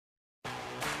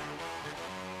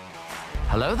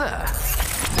Hello there.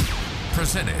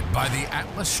 Presented by the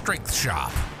Atlas Strength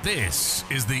Shop. This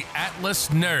is the Atlas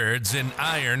Nerds in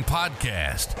Iron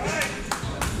podcast.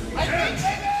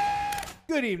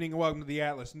 Good evening and welcome to the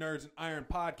Atlas Nerds in Iron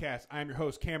podcast. I'm your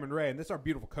host, Cameron Ray, and this is our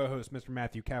beautiful co-host, Mr.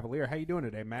 Mathew Cavalier. How you doing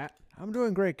today, Matt? I'm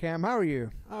doing great, Cam. How are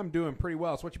you? I'm doing pretty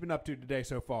well. So what you been up to today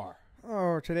so far?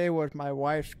 Oh, today was my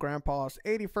wife's grandpa's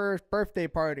 81st birthday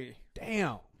party.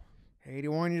 Damn.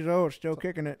 81 years old, still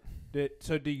kicking it.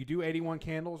 So do you do 81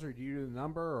 candles, or do you do the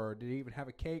number, or did he even have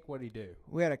a cake? What did he do?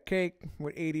 We had a cake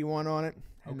with 81 on it,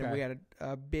 and then Okay. we had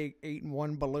a big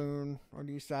 8-in-1 balloon on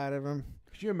each side of him.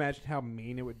 Could you imagine how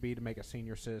mean it would be to make a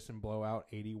senior citizen blow out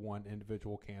 81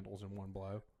 individual candles in one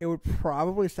blow? It would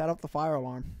probably set off the fire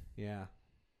alarm. Yeah.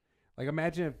 Like,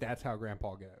 imagine if that's how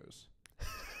Grandpa goes.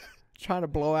 Trying to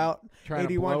blow out Trying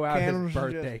 81 to blow out candles. his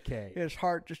birthday cake. His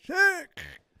heart just...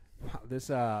 This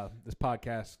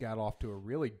podcast got off to a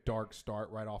really dark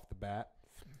start right off the bat.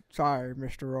 Sorry,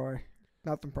 Mr. Roy.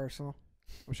 Nothing personal.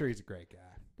 I'm sure he's a great guy.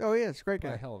 Oh, yeah, it's a great What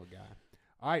guy. a hell of a guy.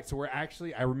 All right, so we're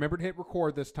actually, I remembered to hit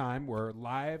record this time. We're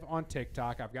live on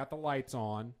TikTok. I've got the lights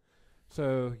on.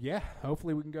 So, yeah,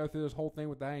 hopefully we can go through this whole thing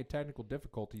without any technical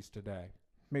difficulties today.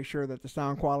 Make sure that the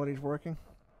sound quality is working.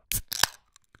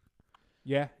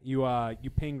 Yeah, you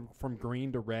pinged from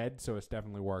green to red, so it's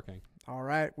definitely working. All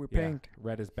right, we Yeah, pinged.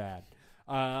 red is bad.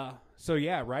 So,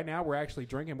 yeah, right now we're actually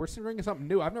drinking. We're drinking something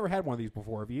new. I've never had one of these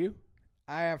before. Have you?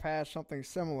 I have had something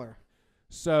similar.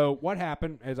 So what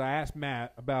happened is I asked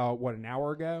Matt about, an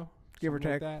hour ago? Give or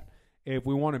Something like take. that, if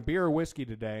we wanted beer or whiskey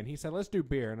today. And he said, let's do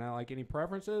beer. And I like, any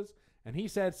preferences? And he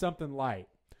said something light.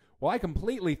 Well, I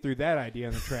completely threw that idea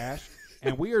in the trash.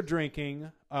 And we are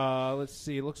drinking, let's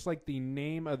see, it looks like the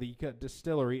name of the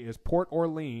distillery is Port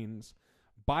Orleans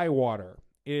Bywater.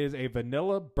 It is a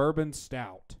vanilla bourbon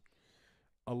stout.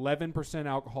 11%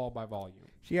 alcohol by volume.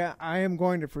 Yeah, I am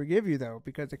going to forgive you, though,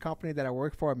 because the company that I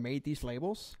work for made these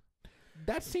labels.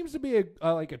 That seems to be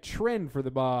like a trend for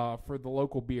the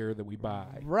local beer that we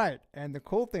buy. Right. And the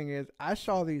cool thing is I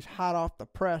saw these hot off the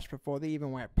press before they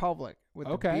even went public with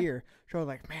the beer. So I was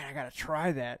like, man, I got to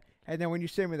try that. And then when you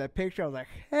sent me that picture, I was like,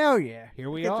 hell yeah. Here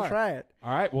we Get are. to try it.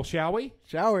 All right, well, shall we?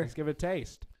 Shall we? Let's give it a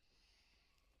taste.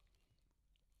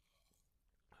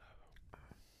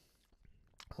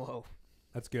 Whoa.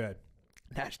 That's good.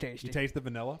 That's tasty. You taste the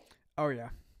vanilla? Oh, yeah.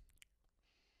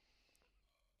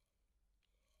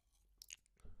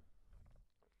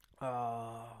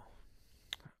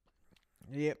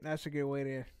 Yep, that's a good way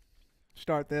to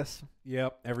start this.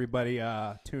 Yep. Everybody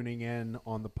tuning in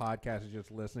on the podcast is just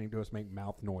listening to us make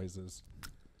mouth noises.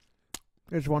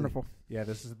 It's wonderful. Yeah,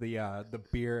 this is the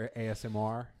beer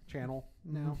ASMR channel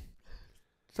now.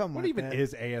 Something What like even that.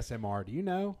 is ASMR? Do you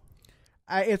know?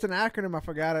 It's an acronym. I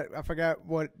forgot it. I forgot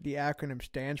what the acronym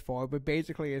stands for, but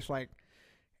basically it's like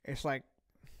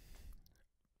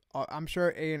I'm sure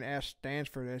A&S stands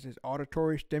for this. It's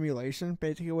auditory stimulation,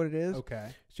 basically what it is. Okay.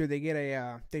 So they get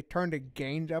they turn the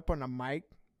gains up on the mic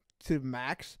to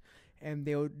max, and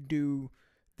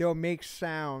they'll make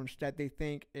sounds that they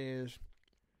think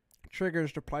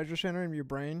triggers the pleasure center in your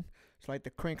brain. It's like the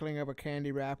crinkling of a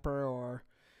candy wrapper or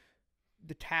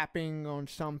the tapping on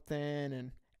something.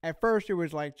 And at first it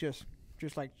was like just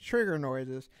like trigger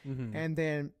noises, and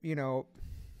then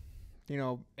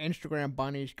Instagram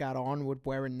bunnies got on with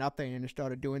wearing nothing and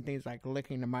started doing things like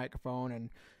licking the microphone and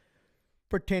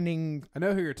pretending. I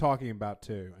know who you're talking about,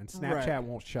 too, and Snapchat Right.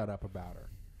 won't shut up about her.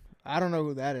 I don't know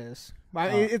who that is.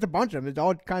 It's a bunch of them. It's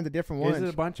all kinds of different ones. Is it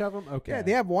a bunch of them? Okay. Yeah,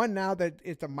 they have one now that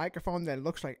it's a microphone that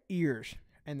looks like ears,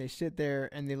 and they sit there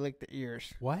and they lick the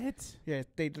ears. What? Yeah,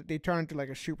 they turn into like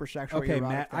a super sexual. Okay, erotic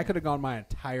Matt, I thing. could have gone my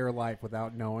entire life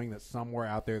without knowing that somewhere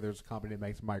out there's a company that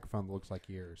makes a microphone that looks like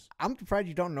yours. I'm surprised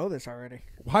you don't know this already.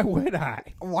 Why would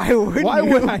I? Why would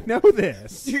I know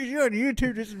this? You're on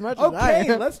YouTube just as much as I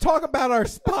Okay, am. let's talk about our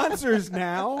sponsors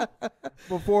now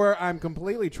before I'm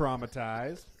completely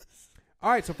traumatized. All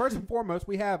right, so first and foremost,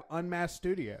 we have Unmasked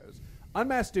Studios.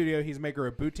 Unmasked Studio, he's a maker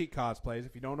of boutique cosplays.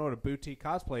 If you don't know what a boutique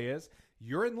cosplay is,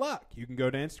 you're in luck. You can go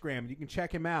to Instagram and you can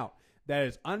check him out. That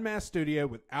is Unmasked Studio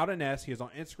without an S. He is on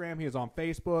Instagram. He is on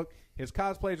Facebook. His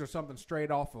cosplays are something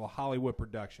straight off of a Hollywood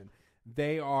production.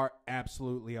 They are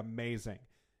absolutely amazing.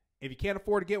 If you can't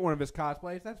afford to get one of his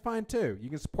cosplays, that's fine too. You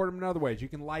can support him in other ways. You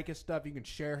can like his stuff. You can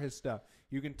share his stuff.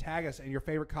 You can tag us in your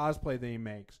favorite cosplay that he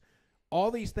makes. All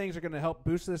these things are going to help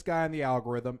boost this guy in the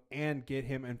algorithm and get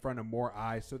him in front of more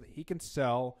eyes so that he can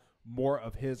sell more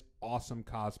of his awesome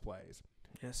cosplays.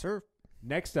 Yes, sir.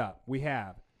 Next up, we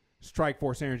have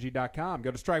StrikeForceEnergy.com.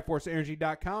 Go to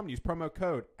StrikeForceEnergy.com and use promo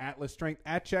code AtlasStrength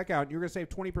at checkout. And you're going to save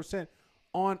 20%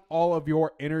 on all of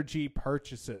your energy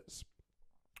purchases.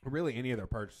 really any of their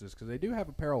purchases, because they do have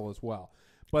apparel as well.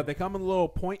 But they come in little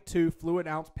 0.2 fluid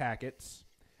ounce packets.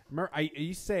 Remember, I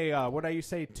used to say, what I used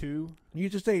to say, 2? You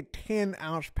used to say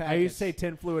 10-ounce packets. I used to say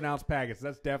 10 fluid ounce packets.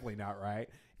 That's definitely not right.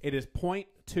 It is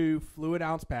 0.2 fluid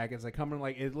ounce packets. They come in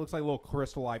it looks like a little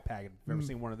Crystal Light packet. If you've ever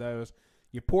seen one of those.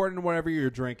 You pour it into whatever you're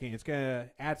drinking. It's going to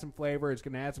add some flavor. It's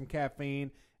going to add some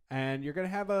caffeine. And you're going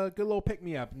to have a good little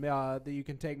pick-me-up that you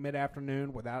can take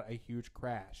mid-afternoon without a huge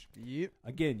crash. Yep.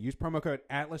 Again, use promo code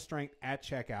AtlasStrength at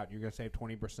checkout. You're going to save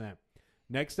 20%.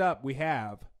 Next up, we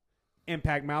have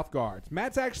Impact Mouth Guards.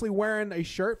 Matt's actually wearing a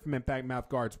shirt from Impact Mouth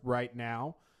Guards right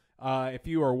now. If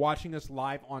you are watching us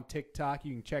live on TikTok,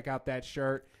 you can check out that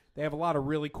shirt. They have a lot of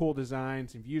really cool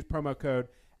designs. If you use promo code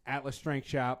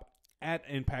AtlasStrengthShop at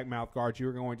Impact Mouth Guards,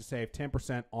 you're going to save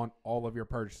 10% on all of your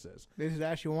purchases. This is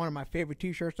actually one of my favorite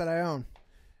T-shirts that I own.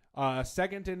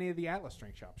 Second to any of the Atlas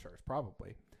Strength Shop shirts,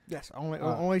 probably. Yes,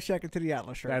 only second to the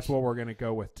Atlas shirts. That's what we're going to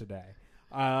go with today.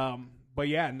 But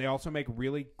yeah, and they also make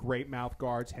really great mouth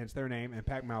guards, hence their name,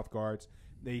 Impact Mouth Guards.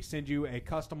 They send you a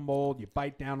custom mold. You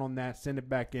bite down on that, send it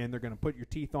back in. They're going to put your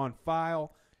teeth on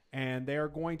file, and they are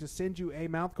going to send you a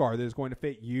mouth guard that is going to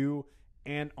fit you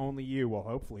and only you. Well,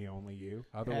 hopefully only you.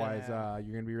 Otherwise,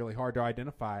 you're going to be really hard to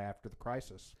identify after the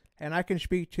crisis. And I can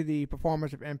speak to the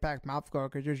performance of Impact Mouth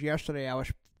Guard because just yesterday I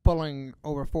was pulling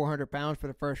over 400 pounds for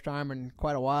the first time in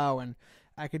quite a while, and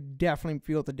I could definitely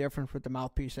feel the difference with the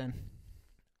mouthpiece in.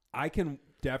 I can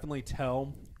definitely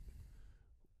tell.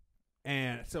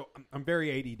 And so I'm very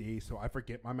ADD, so I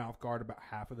forget my mouth guard about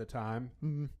half of the time.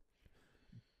 Mm-hmm.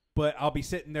 But I'll be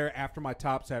sitting there after my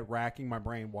top set racking my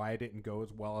brain why it didn't go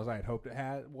as well as I had hoped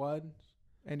it would.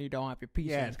 And you don't have your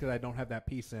piece in. Yeah, it's because I don't have that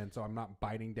piece in, so I'm not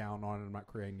biting down on it. I'm not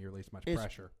creating nearly as much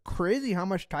pressure. Crazy how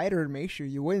much tighter it makes you.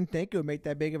 You wouldn't think it would make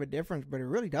that big of a difference, but it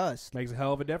really does. Makes a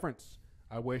hell of a difference.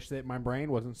 I wish that my brain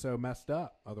wasn't so messed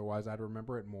up. Otherwise, I'd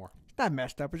remember it more. It's not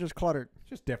messed up. It's just cluttered. It's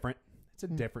just different. It's a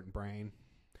different brain.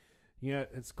 You know,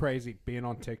 it's crazy. Being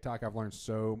on TikTok, I've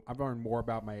learned more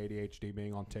about my ADHD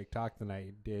being on TikTok than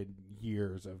I did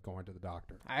years of going to the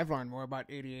doctor. I've learned more about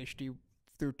ADHD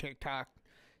through TikTok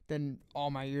than all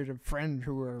my years of friends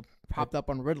who were popped up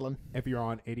on Ritalin. If you're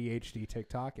on ADHD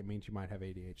TikTok, it means you might have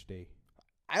ADHD.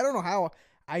 I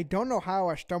don't know how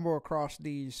I stumble across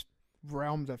these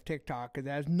realms of TikTok because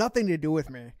it has nothing to do with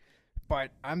me,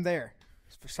 but I'm there.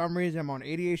 For some reason, I'm on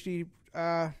ADHD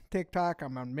TikTok.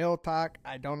 I'm on MilTok.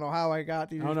 I don't know how I got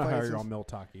these. I don't know places. how you're on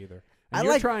MilTok either. And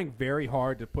you're trying very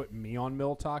hard to put me on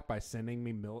MilTok by sending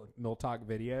me MilTok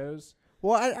videos.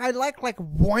 Well, I like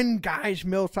one guy's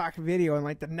MilTok video, and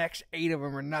like the next 8 of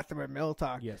them are nothing but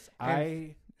MilTok. Yes,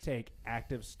 I take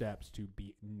active steps to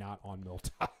be not on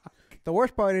MilTok. The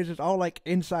worst part is it's all like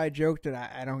inside jokes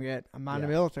that I don't get. I'm not in the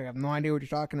military. I have no idea what you're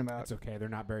talking about. It's okay. They're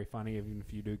not very funny, even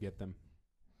if you do get them.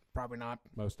 Probably not.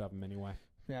 Most of them, anyway.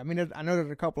 Yeah, I mean, I know there's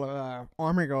a couple of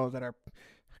Army girls that are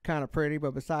kind of pretty,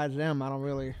 but besides them, I don't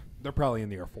really... They're probably in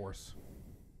the Air Force.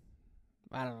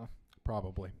 I don't know.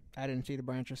 Probably. I didn't see the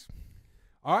branches.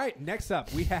 All right, next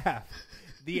up, we have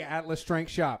the Atlas Strength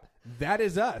Shop. That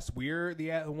is us. We're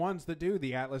the ones that do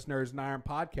the Atlas Nerds and Iron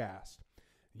podcast.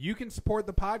 You can support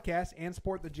the podcast and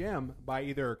support the gym by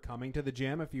either coming to the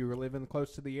gym if you live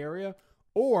close to the area,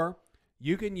 or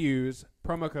you can use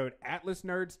promo code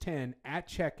AtlasNerds10 at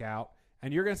checkout,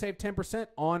 and you're going to save 10%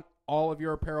 on all of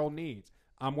your apparel needs.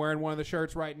 I'm wearing one of the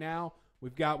shirts right now.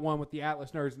 We've got one with the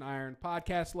Atlas Nerds and Iron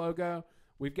podcast logo.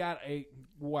 We've got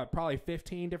probably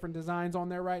 15 different designs on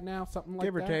there right now, something like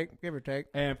that. Give or take.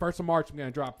 And 1st of March, I'm going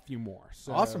to drop a few more.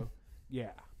 So, awesome.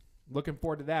 Yeah. Looking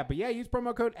forward to that. But yeah, use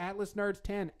promo code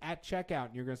AtlasNerds10 at checkout,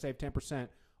 and you're going to save 10%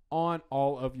 on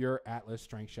all of your Atlas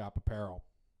Strength Shop apparel.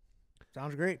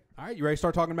 Sounds great. All right, you ready to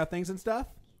start talking about things and stuff?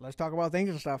 Let's talk about things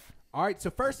and stuff. All right, so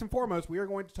first and foremost, we are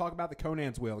going to talk about the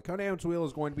Conan's Wheel. The Conan's Wheel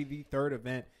is going to be the 3rd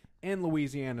event in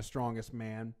Louisiana Strongest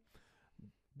Man.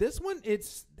 This one,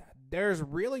 there's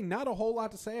really not a whole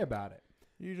lot to say about it.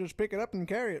 You just pick it up and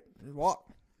carry it. Just walk.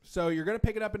 So you're going to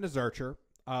pick it up in a Zercher,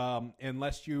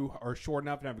 unless you are short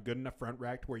enough and have a good enough front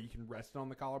rack to where you can rest it on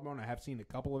the collarbone. I have seen a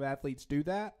couple of athletes do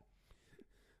that.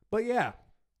 But yeah,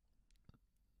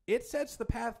 it sets the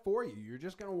path for you. You're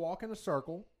just going to walk in a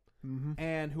circle,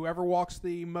 and whoever walks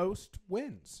the most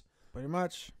wins. Pretty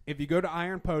much. If you go to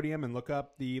Iron Podium and look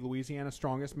up the Louisiana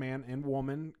Strongest Man and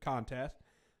Woman contest,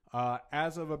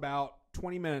 as of about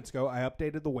 20 minutes ago, I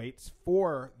updated the weights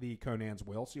for the Conan's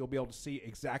Wheel, so you'll be able to see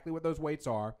exactly what those weights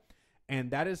are, and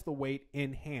that is the weight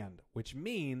in hand, which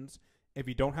means if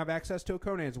you don't have access to a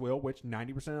Conan's Wheel, which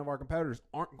 90% of our competitors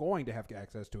aren't going to have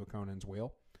access to a Conan's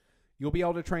Wheel, you'll be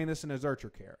able to train this in a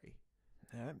Zercher carry.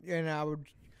 And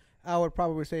I would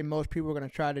probably say most people are going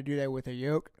to try to do that with a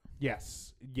yoke.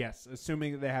 Yes.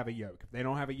 Assuming that they have a yoke. If they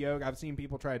don't have a yoke, I've seen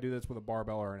people try to do this with a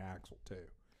barbell or an axle too.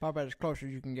 Probably as close as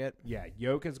you can get. Yeah,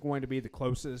 yoke is going to be the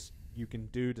closest you can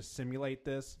do to simulate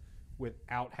this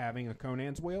without having a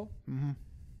Conan's wheel. Mm-hmm.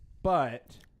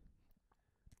 But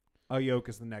a yoke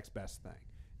is the next best thing.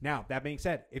 Now, that being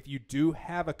said, if you do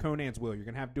have a Conan's wheel, you're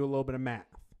going to have to do a little bit of math.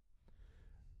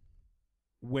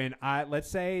 Let's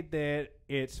say that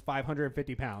it's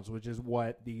 550 pounds, which is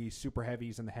what the super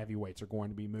heavies and the heavyweights are going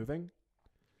to be moving.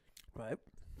 Right.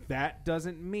 That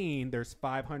doesn't mean there's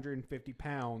 550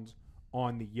 pounds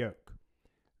on the yoke.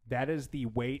 That is the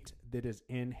weight that is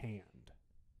in hand.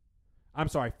 I'm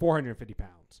sorry, 450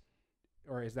 pounds.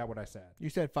 Or is that what I said? You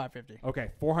said 550.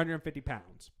 Okay, 450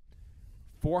 pounds.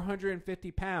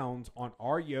 450 pounds on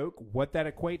our yoke, what that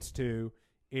equates to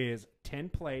is 10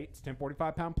 plates, 10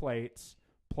 45-pound plates,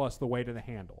 plus the weight of the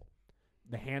handle.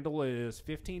 The handle is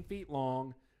 15 feet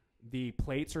long. The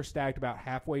plates are stacked about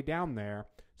halfway down there.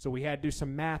 So we had to do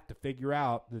some math to figure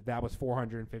out that was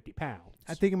 450 pounds.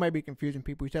 I think it might be confusing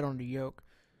people. You said on the yoke.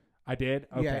 I did?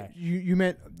 Okay. Yeah, you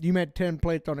meant 10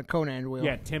 plates on a Conan wheel.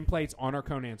 Yeah, 10 plates on our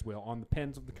Conan's wheel, on the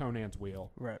pins of the Conan's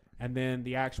wheel. Right. And then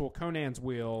the actual Conan's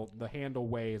wheel, the handle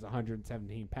weighs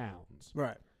 117 pounds.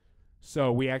 Right.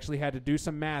 So we actually had to do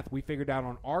some math. We figured out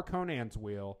on our Conan's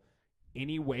wheel,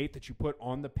 any weight that you put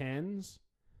on the pins,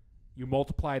 you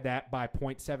multiply that by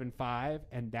 0.75,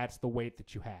 and that's the weight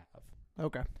that you have.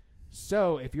 Okay.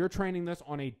 So if you're training this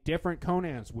on a different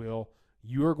Conan's wheel,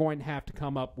 you're going to have to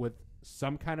come up with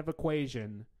some kind of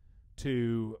equation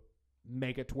to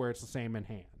make it to where it's the same in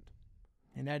hand.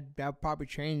 And that'll probably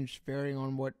change varying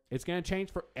on what... It's going to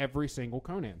change for every single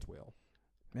Conan's wheel.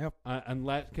 Yep.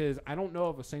 Because I don't know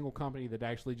of a single company that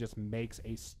actually just makes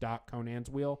a stock Conan's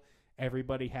wheel.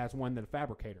 Everybody has one that a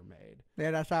fabricator made.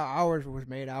 Yeah, that's how ours was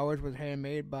made. Ours was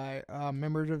handmade by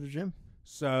members of the gym.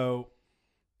 So,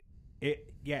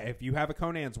 if you have a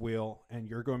Conan's wheel and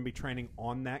you're going to be training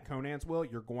on that Conan's wheel,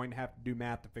 you're going to have to do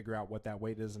math to figure out what that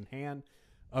weight is in hand.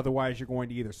 Otherwise, you're going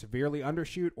to either severely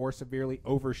undershoot or severely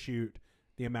overshoot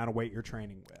the amount of weight you're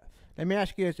training with. Let me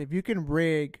ask you this. If you can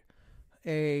rig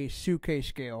a suitcase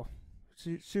scale.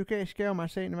 Suitcase scale, am I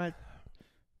saying right?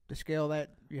 The scale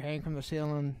that you hang from the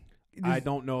ceiling. I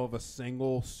don't know of a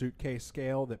single suitcase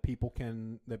scale that people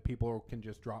can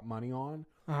just drop money on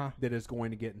that is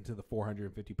going to get into the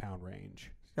 450-pound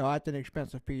range. So that's an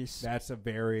expensive piece. That's a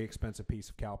very expensive piece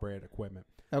of calibrated equipment.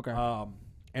 Okay.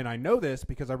 And I know this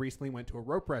because I recently went to a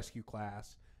rope rescue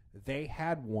class. They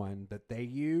had one that they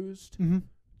used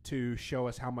to show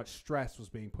us how much stress was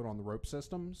being put on the rope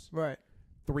systems. Right.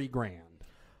 $3,000.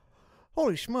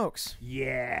 Holy smokes.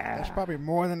 Yeah. That's probably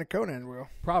more than a Conan wheel.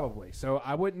 Probably. So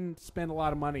I wouldn't spend a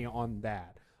lot of money on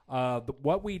that.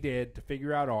 What we did to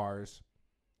figure out ours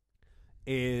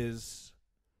is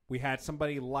we had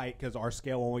somebody light, because our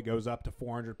scale only goes up to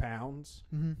 400 pounds.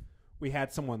 Mm-hmm. We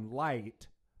had someone light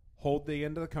hold the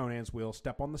end of the Conan's wheel,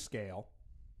 step on the scale,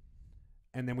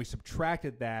 and then we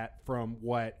subtracted that from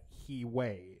what he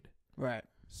weighed. Right.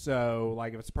 So,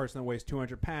 like, if it's a person that weighs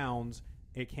 200 pounds,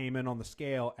 it came in on the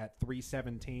scale at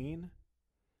 317.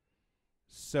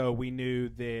 So we knew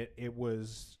that it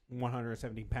was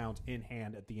 117 pounds in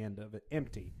hand at the end of it,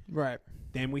 empty. Right.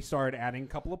 Then we started adding a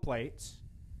couple of plates,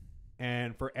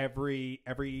 and for every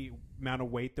amount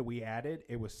of weight that we added,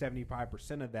 it was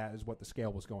 75% of that is what the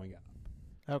scale was going up.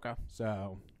 Okay.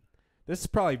 So this is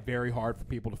probably very hard for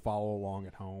people to follow along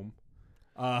at home.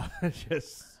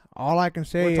 Just all I can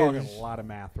say we're is talking a lot of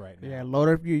math right now. Yeah, load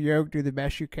up your yoke, do the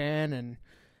best you can, and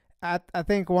I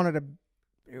think one of the,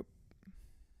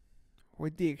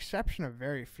 with the exception of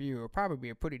very few, it'll probably be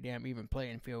a pretty damn even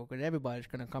playing field because everybody's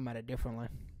going to come at it differently.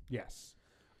 Yes.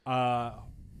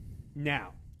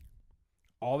 Now,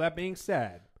 all that being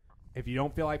said, if you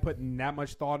don't feel like putting that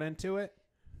much thought into it,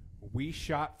 we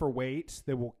shot for weights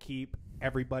that will keep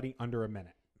everybody under a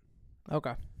minute.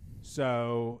 Okay.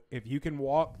 So if you can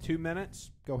walk 2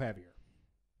 minutes, go heavier.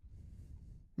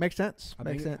 Makes sense. I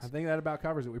Makes sense. I think that about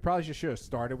covers it. We probably just should have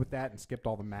started with that and skipped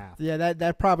all the math. Yeah,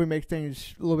 that probably makes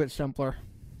things a little bit simpler.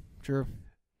 True.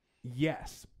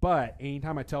 Yes, but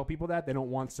anytime I tell people that, they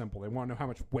don't want simple. They want to know how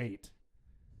much weight.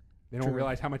 They don't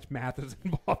realize how much math is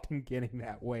involved in getting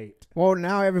that weight. Well,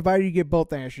 now everybody, you get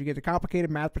both answers. You get the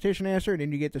complicated mathematician answer, and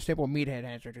then you get the simple meathead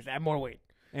answer. Just add more weight.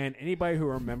 And anybody who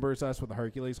remembers us with the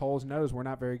Hercules holes knows we're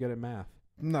not very good at math.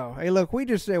 No. Hey, look, we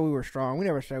just said we were strong. We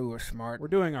never said we were smart. We're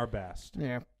doing our best.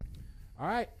 Yeah. All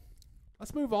right.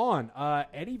 Let's move on.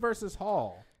 Eddie versus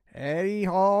Hall. Eddie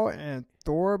Hall and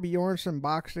Thor Bjornsson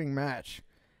boxing match.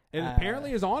 It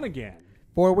apparently is on again.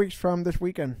 4 weeks from this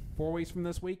weekend. 4 weeks from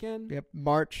this weekend? Yep,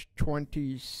 March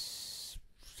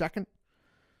 22nd.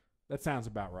 That sounds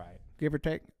about right. Give or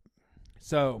take.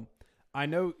 So I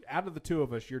know out of the two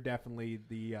of us, you're definitely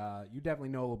you definitely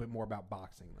know a little bit more about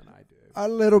boxing than I do. A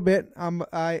little bit. I'm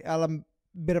a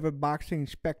bit of a boxing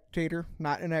spectator,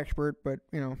 not an expert, but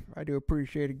I do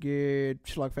appreciate a good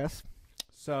slugfest.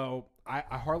 So I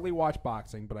hardly watch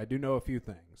boxing, but I do know a few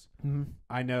things. Mm-hmm.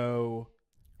 I know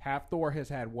Thor has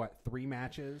had 3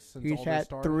 matches since He's all had this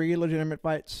started? 3 legitimate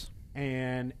fights.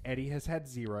 And Eddie has had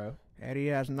 0. Eddie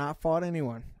has not fought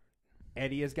anyone.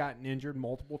 Eddie has gotten injured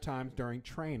multiple times during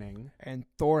training. And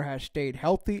Thor has stayed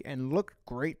healthy and looked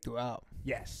great throughout.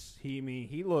 Yes.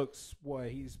 He looks,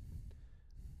 he's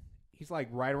like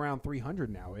right around 300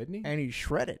 now, isn't he? And he's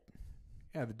shredded.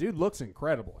 Yeah, the dude looks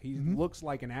incredible. He looks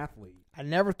like an athlete. I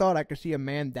never thought I could see a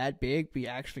man that big be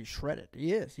actually shredded.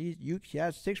 He is. He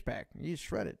has a 6-pack. He's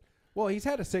shredded. Well, he's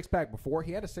had a 6-pack before.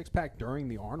 He had a 6-pack during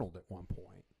the Arnold at one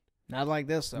point. Not like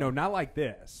this, though. No, not like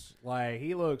this. Like,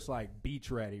 he looks like beach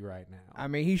ready right now. I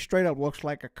mean, he straight up looks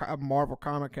like a Marvel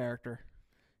comic character.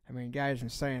 I mean, guy's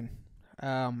insane.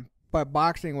 But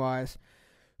boxing-wise,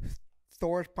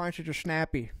 Thor's punches are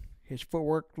snappy. His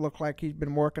footwork looks like he's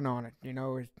been working on it.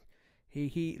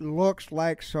 He looks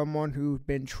like someone who's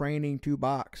been training to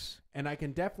box. And I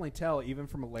can definitely tell, even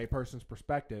from a layperson's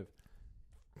perspective,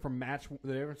 from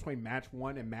the difference between match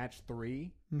 1 and match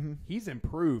 3, he's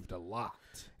improved a lot.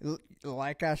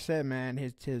 Like I said, man,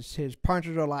 his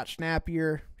punches are a lot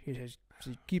snappier. He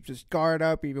keeps his guard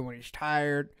up even when he's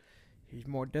tired. He's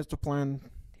more disciplined.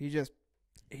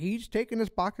 He's taking this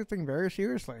boxing thing very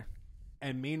seriously.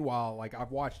 And meanwhile, like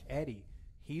I've watched Eddie,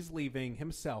 he's leaving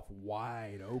himself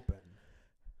wide open.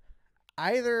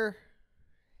 Either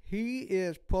he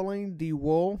is pulling the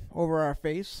wool over our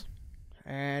face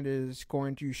and is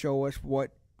going to show us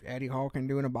what Eddie Hall can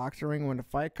do in a boxing ring when the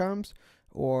fight comes,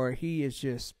 or he is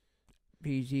just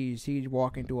he's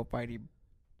walking to a fight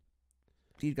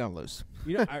he's gonna lose.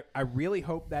 I really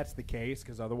hope that's the case,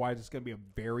 because otherwise it's gonna be a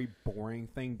very boring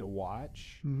thing to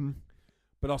watch. Mm-hmm.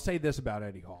 But I'll say this about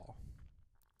Eddie Hall: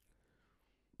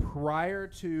 prior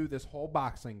to this whole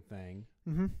boxing thing,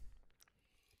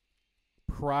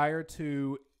 prior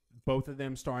to both of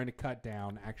them starting to cut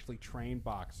down, actually train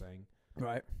boxing.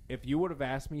 Right. If you would have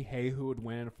asked me, hey, who would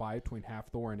win in a fight between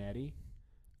Thor and Eddie,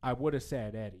 I would have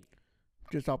said Eddie.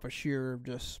 Just off of sheer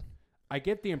I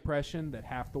get the impression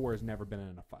that Thor has never been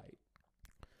in a fight.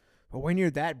 But when you're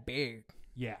that big,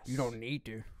 yes, you don't need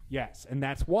to. Yes, and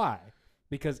that's why.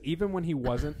 Because even when he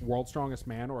wasn't World's Strongest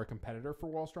Man or a competitor for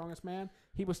World's Strongest Man,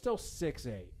 he was still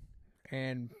 6'8".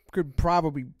 And could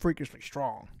probably freakishly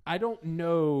strong. I don't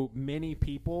know many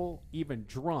people, even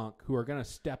drunk, who are going to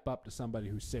step up to somebody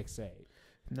who's 6'8".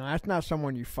 No, that's not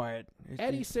someone you fight.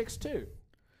 Eddie's 6'2".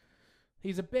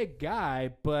 He's a big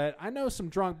guy, but I know some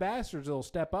drunk bastards that'll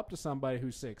step up to somebody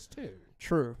who's 6'2".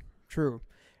 True.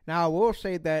 Now, I will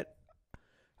say that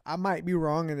I might be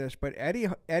wrong in this, but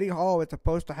Eddie Hall is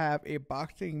supposed to have a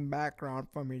boxing background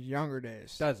from his younger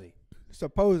days. Does he?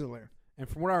 Supposedly. And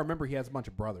from what I remember, he has a bunch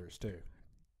of brothers, too.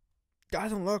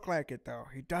 Doesn't look like it, though.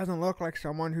 He doesn't look like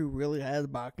someone who really has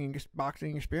boxing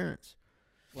experience.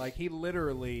 Like, he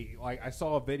literally, I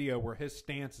saw a video where his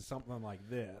stance is something like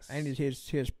this. And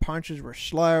his punches were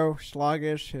slow,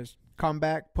 sluggish. His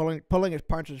comeback, pulling his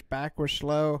punches back was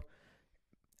slow.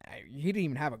 He didn't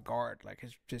even have a guard. Like,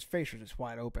 his face was just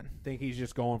wide open. Think he's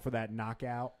just going for that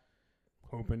knockout,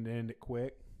 hoping to end it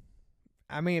quick?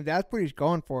 I mean, if that's what he's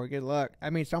going for, good luck. I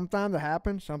mean, sometimes it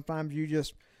happens. Sometimes you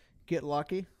just get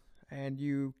lucky and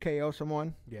you KO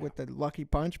someone with the lucky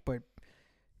punch, but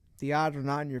the odds are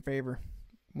not in your favor.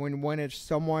 When it's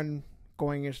someone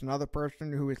going against another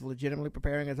person who is legitimately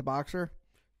preparing as a boxer,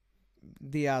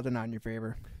 the odds are not in your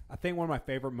favor. I think one of my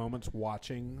favorite moments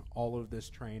watching all of this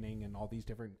training and all these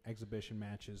different exhibition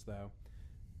matches, though,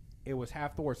 it was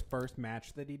Thor's first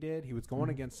match that he did. He was going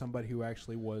against somebody who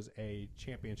actually was a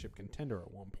championship contender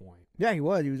at one point. Yeah, he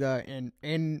was. He was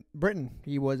in Britain.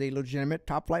 He was a legitimate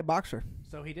top-flight boxer.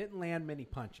 So he didn't land many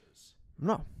punches.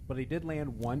 No. But he did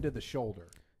land one to the shoulder.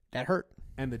 That hurt.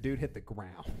 And the dude hit the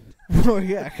ground. Oh,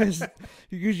 yeah, because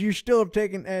you're still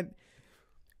taking... And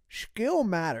skill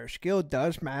matters. Skill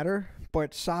does matter,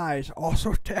 but size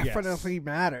also definitely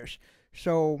matters.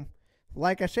 So...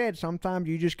 Like I said, sometimes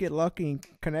you just get lucky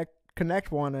and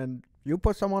connect one, and you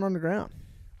put someone on the ground.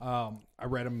 I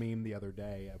read a meme the other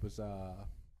day. It was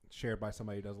shared by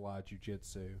somebody who does a lot of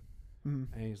jiu-jitsu. And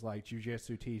he's like,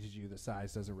 jiu-jitsu teaches you that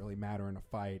size doesn't really matter in a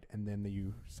fight, and then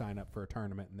you sign up for a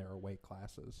tournament, and there are weight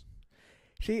classes.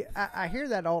 See, I hear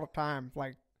that all the time,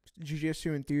 like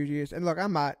jiu-jitsu enthusiasts. And look,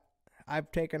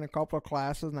 I've taken a couple of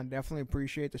classes, and I definitely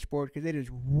appreciate the sport because it is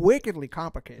wickedly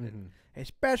complicated,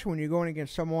 especially when you're going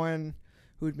against someone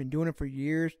who's been doing it for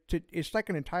years. It's like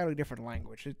an entirely different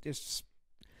language.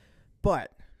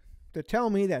 But to tell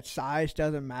me that size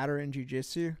doesn't matter in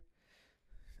jiu-jitsu,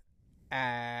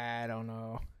 I don't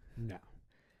know. No.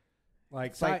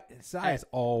 Like, size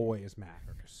always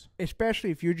matters.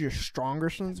 Especially if you're just stronger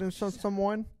than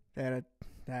someone. I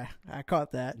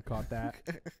caught that. You caught that?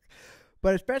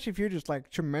 But especially if you're just like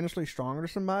tremendously stronger than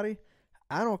somebody,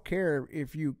 I don't care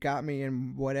if you got me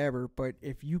in whatever, but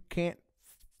if you can't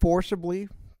forcibly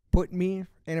put me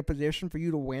in a position for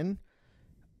you to win,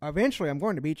 eventually I'm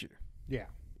going to beat you. Yeah.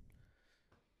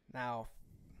 Now,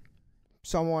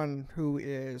 someone who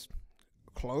is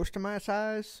close to my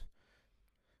size,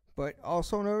 but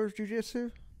also knows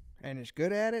jiu-jitsu and is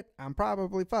good at it, I'm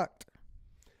probably fucked.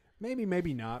 Maybe,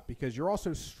 maybe not, because you're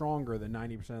also stronger than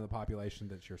 90% of the population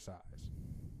that's your size.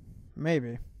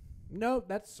 Maybe. No,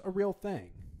 that's a real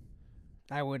thing.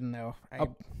 I wouldn't know. I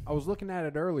was looking at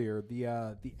it earlier. The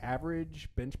average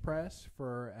bench press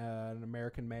for an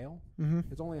American male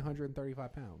is only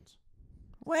 135 pounds.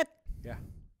 What? Yeah.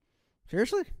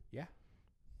 Seriously? Yeah.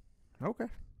 Okay.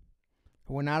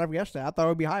 I would not have guessed that. I thought it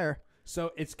would be higher.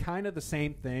 So it's kind of the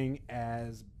same thing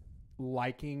as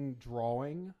liking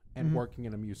drawing and working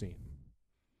in a museum.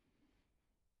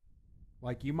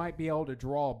 Like, you might be able to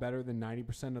draw better than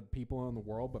 90% of the people in the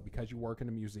world, but because you work in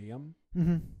a museum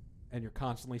and you're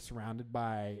constantly surrounded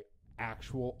by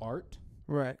actual art,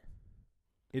 right,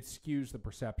 it skews the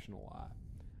perception a lot.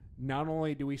 Not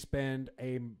only do we spend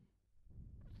a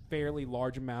fairly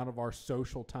large amount of our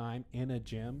social time in a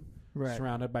gym,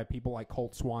 surrounded by people like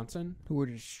Colt Swanson, who are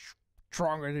just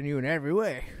stronger than you in every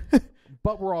way,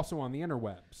 but we're also on the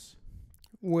interwebs,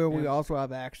 where we also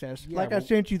have access. Yeah, I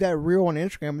sent you that reel on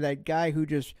Instagram of that guy who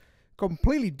just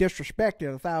completely disrespected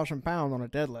 1,000 pounds on a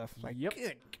deadlift. Like,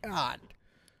 good God.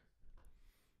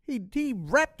 He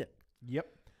repped it. Yep.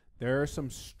 There are some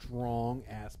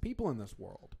strong-ass people in this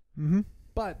world.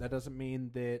 But that doesn't mean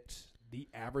that the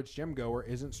average gym goer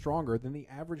isn't stronger than the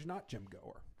average not gym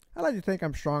goer. I like to think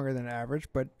I'm stronger than average,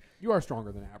 but... You are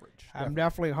stronger than average. I'm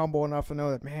definitely humble enough to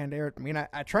know that, man,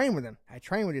 I train with them. I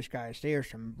train with these guys. They are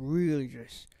some really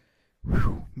just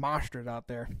monsters out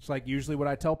there. It's like usually what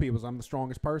I tell people is I'm the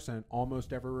strongest person in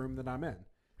almost every room that I'm in.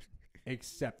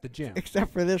 Except the gym.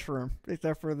 Except for this room.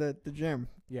 Except for the gym.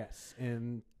 Yes.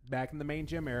 And back in the main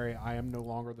gym area, I am no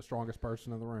longer the strongest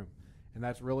person in the room. And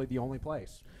that's really the only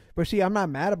place. But see, I'm not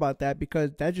mad about that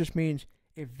because that just means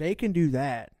if they can do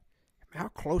that, how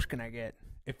close can I get?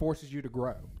 It forces you to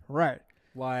grow. Right.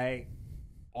 Like,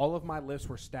 all of my lifts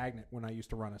were stagnant when I used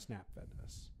to run a Snap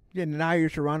Fitness. Yeah, now you're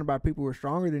surrounded by people who are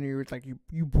stronger than you. It's like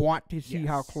you want to see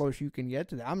how close you can get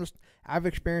to that. I've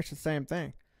experienced the same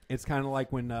thing. It's kind of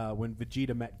like when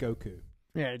Vegeta met Goku.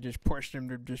 Yeah, it just pushed him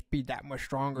to just be that much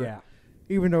stronger. Yeah.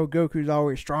 Even though Goku's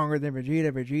always stronger than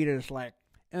Vegeta, Vegeta's like...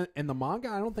 And the manga,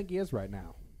 I don't think he is right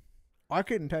now. I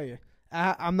couldn't tell you.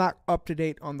 I'm not up to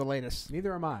date on the latest.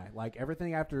 Neither am I. Like,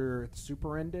 everything after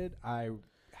Super ended, I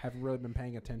haven't really been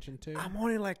paying attention to. I'm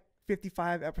only like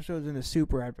 55 episodes into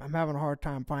Super. I'm having a hard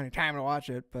time finding time to watch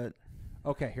it, but...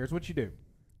 Okay, here's what you do.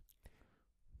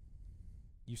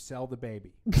 You sell the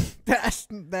baby. That's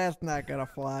not going to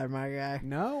fly, my guy.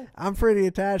 No? I'm pretty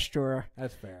attached to her.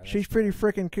 That's fair. She's pretty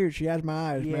freaking cute. She has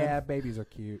my eyes, man. Yeah, babies are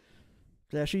cute.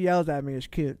 Yeah, she yells at me. It's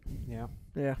cute. Yeah.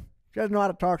 Yeah. She doesn't know how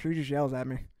to talk, so she just yells at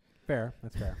me. Fair.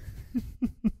 That's fair.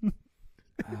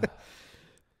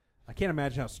 I can't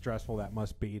imagine how stressful that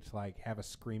must be to like have a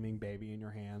screaming baby in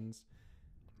your hands.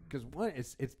 Because one,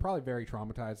 it's probably very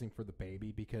traumatizing for the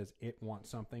baby because it wants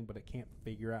something, but it can't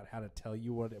figure out how to tell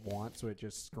you what it wants, so it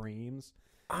just screams.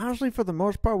 Honestly, for the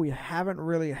most part, we haven't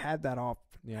really had that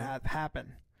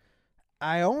happen.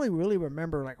 I only really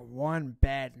remember like one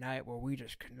bad night where we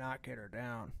just could not get her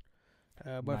down.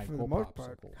 But for the most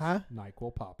part,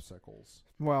 NyQuil popsicles.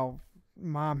 Well,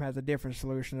 Mom has a different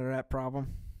solution to that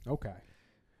problem. Okay.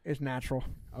 It's natural.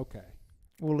 Okay.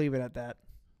 We'll leave it at that.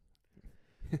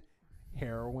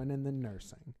 Heroin and then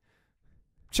nursing.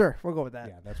 Sure, we'll go with that.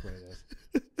 Yeah, that's what it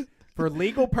is. For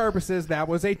legal purposes, that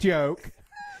was a joke.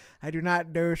 I do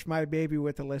not dose my baby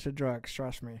with illicit drugs,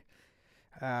 trust me.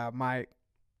 My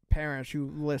parents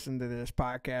who listen to this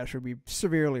podcast would be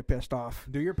severely pissed off.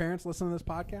 Do your parents listen to this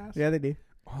podcast? Yeah, they do.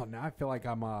 Oh, now I feel like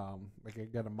I'm like I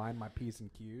gotta mind my P's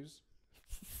and Q's.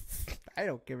 I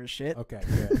don't give a shit. Okay,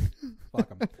 good.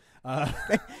 Fuck them.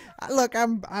 Look,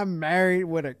 I'm married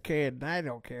with a kid. I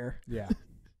don't care. Yeah.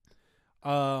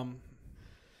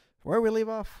 Where we leave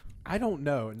off? I don't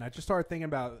know. And I just started thinking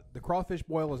about the crawfish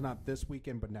boil is not this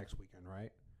weekend, but next weekend,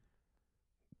 right?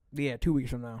 Yeah, 2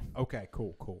 weeks from now. Okay,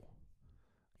 cool.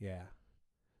 Yeah.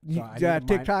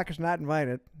 TikTok is not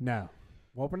invited. No.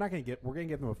 Well, we're going to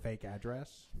give them a fake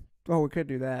address. Oh, we could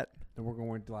do that. Then we're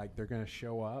going to they're going to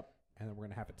show up and then we're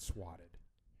going to have it swatted.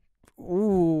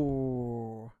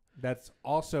 Ooh. That's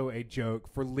also a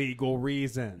joke for legal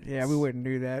reasons. Yeah, we wouldn't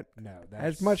do that. No,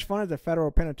 As much fun as the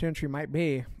federal penitentiary might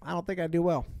be, I don't think I'd do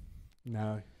well.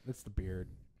 No, it's the beard.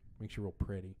 Makes you real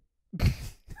pretty.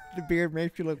 The beard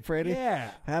makes you look pretty?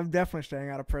 Yeah. I'm definitely staying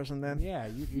out of prison then. Yeah,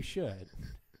 you should.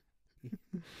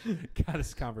 God,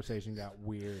 this conversation got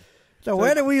weird. So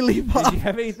where did we leave off? Did you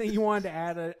have anything you wanted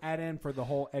to add in for the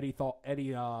whole Eddie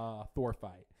Thor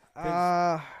fight?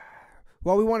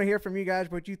 Well, we want to hear from you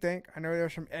guys what you think. I know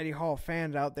there's some Eddie Hall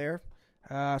fans out there.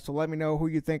 So let me know who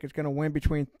you think is going to win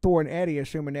between Thor and Eddie,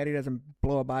 assuming Eddie doesn't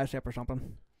blow a bicep or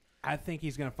something. I think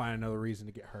he's going to find another reason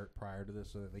to get hurt prior to this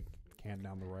so that they can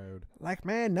down the road. Like,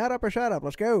 man, nut up or shut up.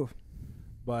 Let's go.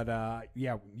 But,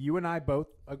 yeah, you and I both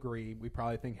agree. We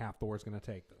probably think half Thor is going to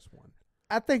take this one.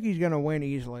 I think he's going to win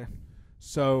easily.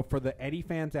 So for the Eddie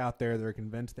fans out there that are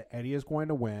convinced that Eddie is going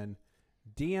to win,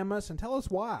 DM us and tell us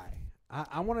why.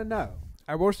 I want to know.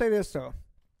 I will say this, though.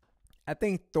 I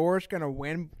think Thor's going to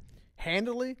win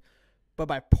handily, but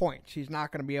by points. He's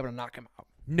not going to be able to knock him out.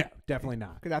 No, definitely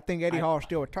not. Because I think Eddie Hall is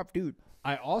still a tough dude.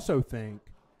 I also think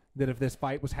that if this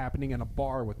fight was happening in a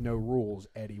bar with no rules,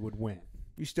 Eddie would win.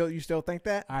 You still think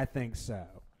that? I think so.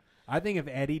 I think if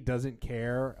Eddie doesn't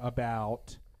care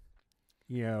about,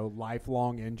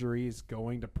 lifelong injuries,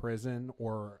 going to prison,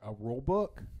 or a rule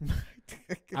book,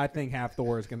 I think half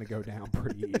Thor is going to go down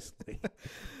pretty easily.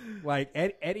 Like,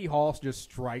 Eddie Hall just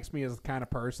strikes me as the kind of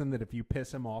person that if you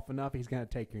piss him off enough, he's going to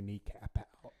take your kneecap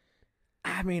out.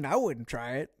 I mean, I wouldn't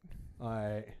try it.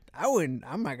 I wouldn't.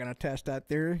 I'm not going to test that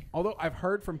theory. Although I've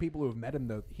heard from people who have met him,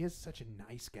 though, he is such a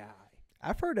nice guy.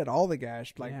 I've heard that all the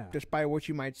guys, despite what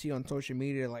you might see on social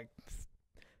media,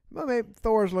 well, maybe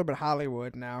Thor's a little bit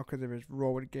Hollywood now because of his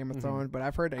role with Game of Thrones, but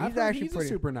I've heard that he's a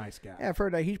super nice guy. Yeah, I've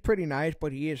heard that he's pretty nice,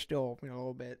 but he is still a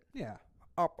little bit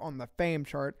up on the fame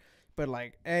chart. But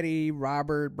like Eddie,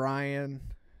 Robert, Brian,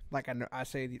 I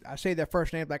say their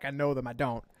first names like I know them. I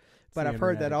don't, but I've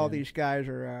heard that all these guys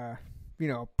are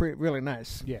really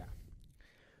nice. Yeah,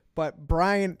 but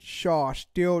Brian Shaw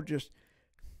still just.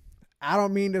 I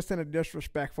don't mean this in a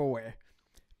disrespectful way,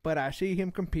 but I see him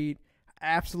compete,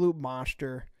 absolute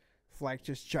monster,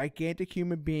 just gigantic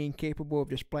human being capable of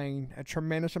displaying a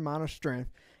tremendous amount of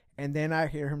strength, and then I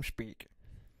hear him speak.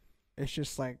 It's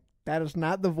just that is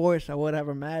not the voice I would have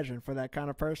imagined for that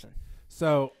kind of person.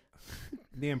 So,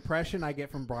 the impression I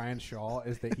get from Brian Shaw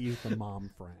is that he's the mom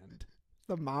friend.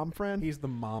 The mom friend? He's the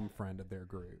mom friend of their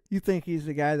group. You think he's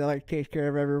the guy that takes care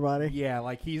of everybody?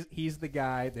 Yeah, he's the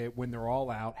guy that when they're all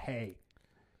out, hey,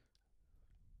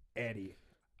 Eddie,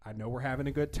 I know we're having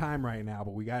a good time right now,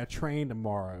 but we got to train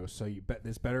tomorrow, so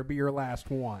this better be your last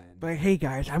one. But hey,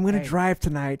 guys, I'm going to drive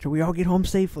tonight, so we all get home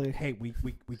safely. Hey, we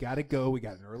got to go. We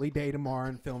got an early day tomorrow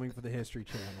and filming for the History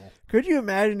Channel. Could you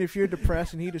imagine if you're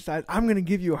depressed and he decides, I'm going to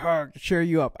give you a hug to cheer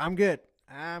you up? I'm good.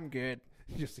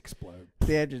 You just explode.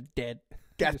 They're just dead.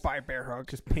 Death by a bear hug.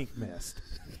 Just pink mist.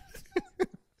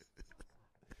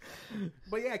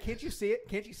 But yeah, can't you see it?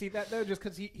 Can't you see that though? Just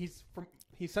because he's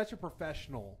such a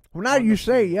professional. Well, now you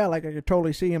say, yeah, I could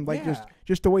totally see him.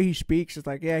 Just the way he speaks, it's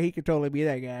he could totally be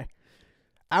that guy.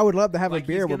 I would love to have a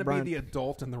beer with Brian. He's going to be the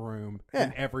adult in the room,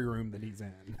 in every room that he's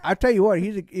in. I'll tell you what,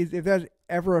 if there's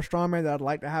ever a strongman that I'd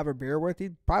like to have a beer with,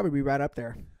 he'd probably be right up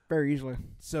there very easily.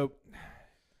 So,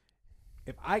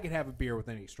 if I could have a beer with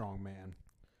any strongman,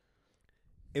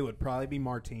 it would probably be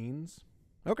Martine's.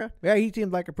 Okay. Yeah, he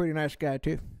seems like a pretty nice guy,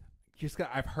 too.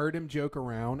 I've heard him joke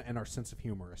around, and our sense of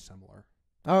humor is similar.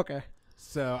 Okay.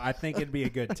 So I think it'd be a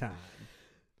good time.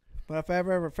 But if I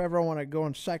ever want to go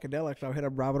on psychedelics, I'll hit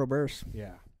up Robert O'Burse.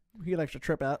 Yeah. He likes to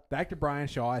trip out. Back to Brian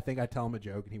Shaw, I think I'd tell him a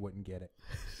joke, and he wouldn't get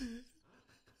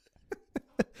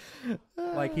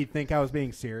it. He'd think I was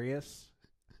being serious,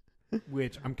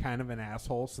 which I'm kind of an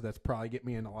asshole, so that's probably get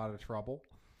me in a lot of trouble.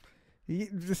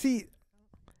 See,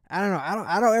 I don't know.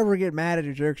 I don't ever get mad at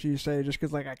the jokes you say just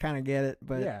because I kind of get it.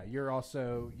 But yeah, you're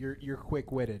also you're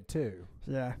quick witted too.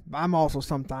 Yeah, I'm also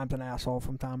sometimes an asshole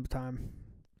from time to time.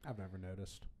 I've never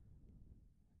noticed.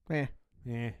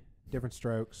 Yeah, different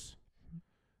strokes.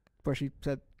 But she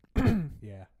said,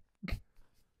 yeah.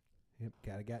 Yep,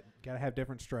 gotta have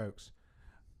different strokes.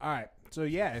 All right, so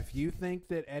yeah, if you think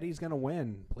that Eddie's gonna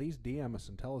win, please DM us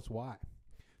and tell us why.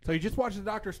 So you just watched the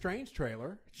Doctor Strange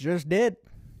trailer. Just did.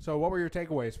 So what were your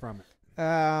takeaways from it?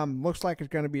 Looks like it's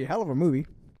going to be a hell of a movie.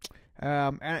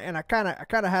 And I kind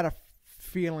of had a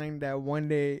feeling that when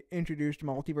they introduced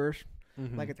multiverse,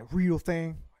 like it's a real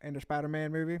thing in the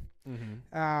Spider-Man movie,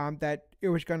 that it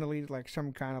was going to lead to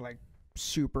some kind of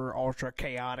super ultra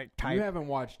chaotic type. You haven't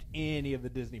watched any of the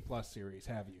Disney Plus series,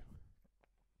 have you?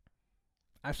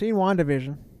 I've seen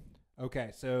WandaVision.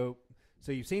 Okay, so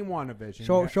you've seen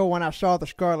WandaVision. So when I saw the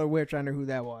Scarlet Witch, I knew who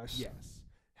that was. Yes.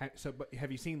 But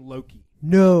have you seen Loki?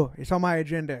 No, it's on my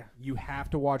agenda. You have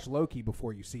to watch Loki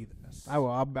before you see this. I will.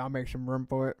 I'll make some room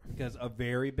for it. Because a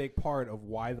very big part of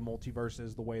why the multiverse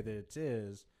is the way that it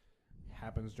is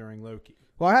happens during Loki.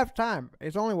 Well, I have time.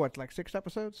 It's only like 6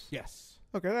 episodes. Yes.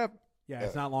 Okay, Yeah,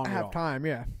 it's not long I at have all. time.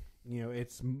 Yeah. You know,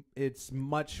 it's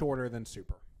much shorter than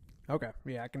Super. Okay.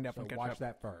 Yeah, I can definitely catch watch up.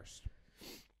 that first.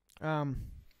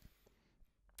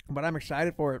 But I'm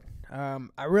excited for it.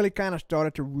 I really kind of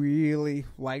started to really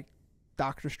like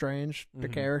Doctor Strange, the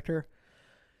character.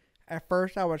 At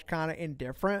first, I was kind of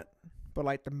indifferent, but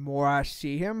like the more I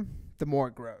see him, the more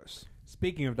it grows.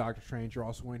 Speaking of Doctor Strange, you're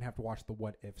also going to have to watch the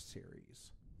What If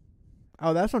series.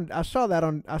 Oh, that's on. I saw that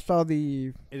on. I saw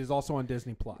the. It is also on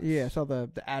Disney Plus. Yeah, I saw the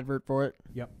advert for it.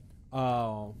 Yep.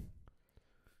 I'm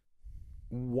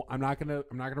not gonna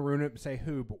ruin it and say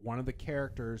who, but one of the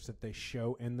characters that they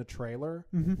show in the trailer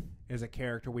is a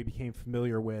character we became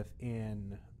familiar with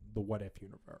in the What If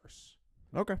universe.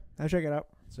 Okay, I'll check it out.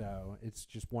 So it's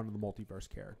just one of the multiverse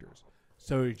characters.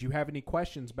 So did you have any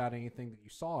questions about anything that you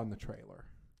saw in the trailer?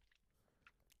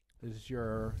 This is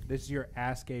your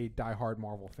Ask a Diehard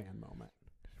Marvel fan moment.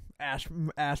 Ask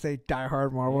a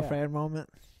diehard Marvel fan moment.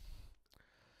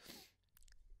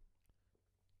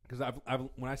 Because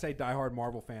when I say diehard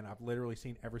Marvel fan, I've literally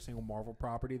seen every single Marvel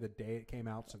property the day it came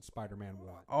out since Spider-Man 1.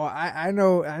 Oh, I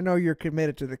know you're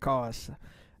committed to the cause.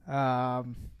 I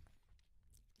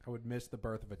would miss the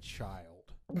birth of a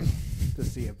child to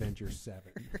see Avengers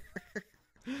 7.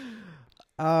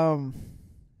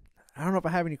 I don't know if I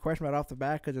have any question about it off the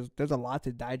bat because there's a lot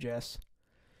to digest.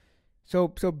 So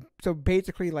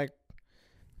basically, like,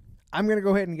 I'm going to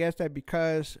go ahead and guess that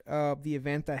because of the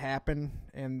event that happened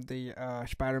in the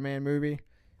Spider-Man movie,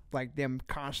 like them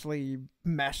constantly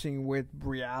messing with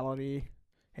reality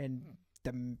and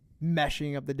the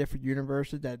meshing of the different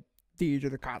universes, that these are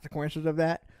the consequences of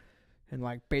that. And,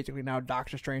 like, basically now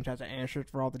Doctor Strange has an answer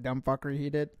for all the dumb fuckery he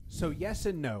did. So, yes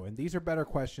and no. And these are better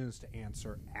questions to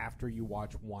answer after you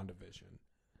watch WandaVision.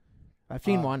 I've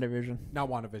seen WandaVision. Not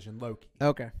WandaVision, Loki.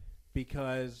 Okay.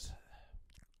 Because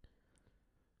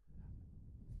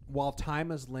while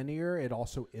time is linear, it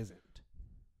also isn't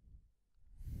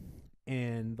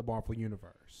in the Marvel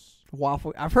Universe.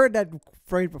 Waffle. I've heard that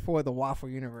phrase before, the waffle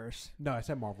universe. No, I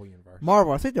said Marvel Universe.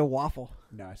 Marvel. I think the waffle.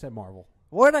 No, I said Marvel.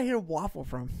 Where did I hear waffle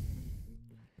from?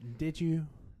 Did you?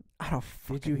 I don't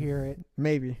Did you hear it?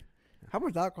 Maybe. How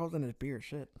much alcohol's in this beer?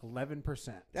 Shit.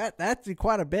 11%. That's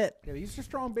quite a bit. Yeah, these are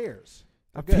strong beers.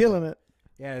 I'm Good. feeling it.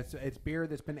 Yeah, it's beer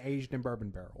that's been aged in bourbon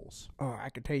barrels. Oh, I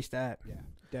could taste that. Yeah,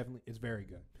 definitely. It's very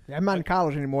good. Yeah, I'm not in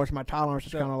college anymore, so my tolerance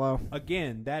is kind of low.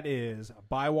 Again, that is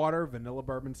Bywater Vanilla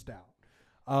Bourbon Stout.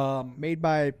 Made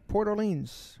by Port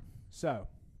Orleans. So,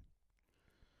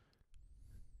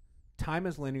 time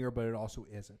is linear, but it also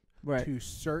isn't. Right. To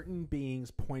certain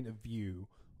beings' point of view,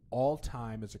 all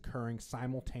time is occurring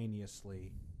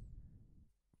simultaneously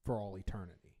for all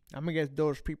eternity. I'm going to guess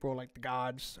those people are like the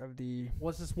gods of the... Well,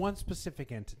 it's this one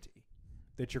specific entity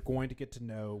that you're going to get to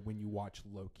know when you watch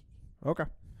Loki. Okay.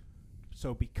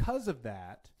 So because of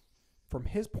that, from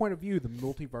his point of view, the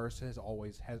multiverse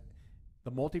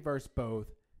the multiverse both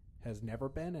has never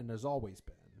been and has always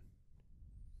been.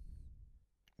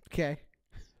 Okay.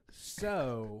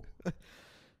 So,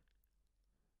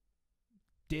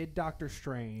 did Doctor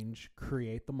Strange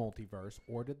create the multiverse,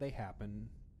 or did they happen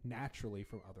naturally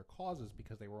from other causes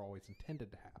because they were always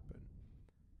intended to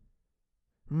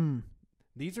happen?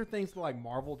 These are things that, like,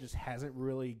 Marvel just hasn't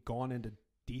really gone into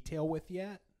detail with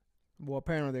yet. Well,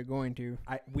 apparently they're going to.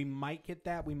 We might get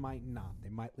that. We might not. They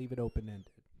might leave it open-ended.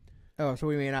 Oh, so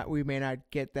we may not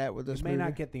get that with this We may movie?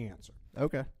 not get the answer.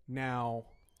 Okay. Now,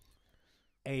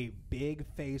 a big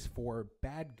Phase 4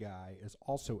 bad guy is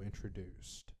also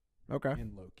introduced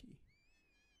in Loki.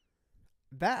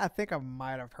 That, I think I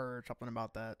might have heard something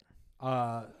about that.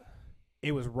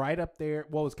 It was right up there.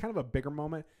 Well, it was kind of a bigger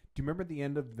moment. Do you remember the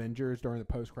end of Avengers during the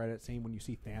post-credit scene when you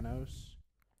see Thanos?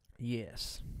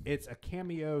 Yes. It's a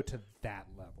cameo to that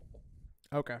level.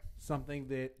 Okay. Something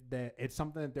that it's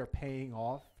something that they're paying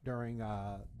off during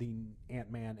the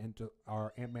Ant-Man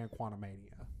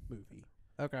Quantumania movie.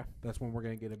 Okay. That's when we're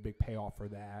going to get a big payoff for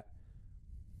that.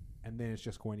 And then it's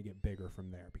just going to get bigger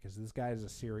from there because this guy is a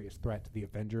serious threat to the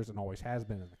Avengers and always has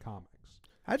been in the comics.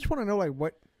 I just want to know, like,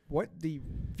 what the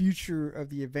future of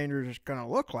the Avengers is going to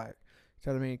look like.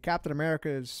 So, I mean, Captain America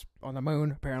is on the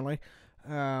moon, apparently.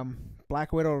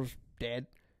 Black Widow's dead.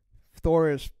 Thor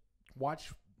is...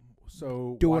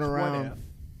 So Doing watch around. What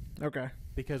If, Okay.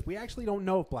 because we actually don't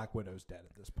know if Black Widow's dead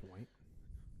at this point.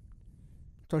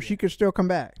 So she could still come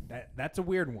back. That's a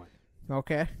weird one.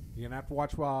 Okay. You're gonna have to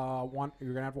watch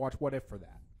You're gonna have to watch What If for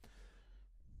that.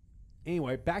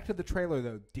 Anyway, back to the trailer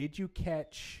though. Did you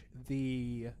catch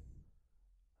the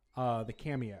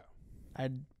cameo?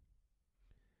 I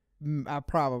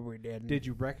probably didn't. Did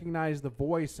you recognize the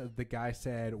voice of the guy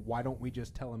said, "Why don't we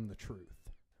just tell him the truth"?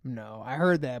 No, I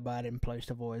heard that, but I didn't place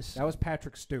the voice. That was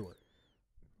Patrick Stewart.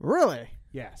 Really?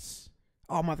 Yes.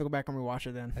 Oh, I'm gonna have to go back and rewatch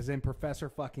it then. As in Professor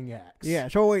fucking X. Yeah.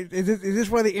 So wait, is this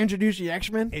where they introduce the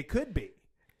X-Men? It could be.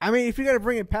 I mean, if you got to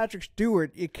bring in Patrick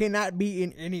Stewart, it cannot be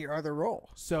in any other role.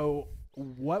 So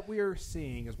what we are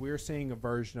seeing is a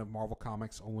version of Marvel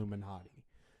Comics Illuminati.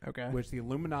 Okay. Which the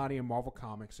Illuminati in Marvel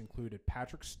Comics included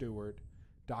Patrick Stewart,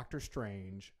 Doctor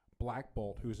Strange, Black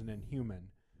Bolt, who's an Inhuman.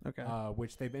 Okay.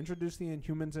 Which they've introduced the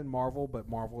Inhumans in Marvel, but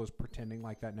Marvel is pretending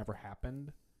like that never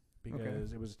happened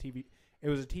because it was a TV. It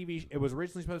was a TV. It was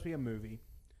originally supposed to be a movie.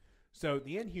 So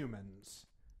the Inhumans,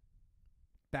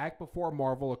 back before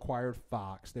Marvel acquired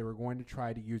Fox, they were going to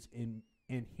try to use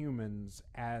Inhumans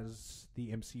as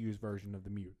the MCU's version of the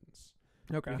mutants.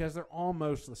 Okay. Because they're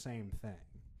almost the same thing.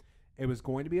 It was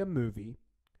going to be a movie.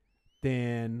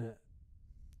 Then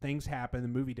things happened. The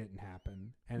movie didn't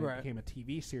happen. And it became a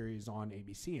TV series on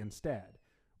ABC instead,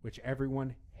 which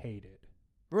everyone hated.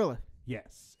 Really?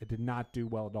 Yes. It did not do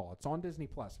well at all. It's on Disney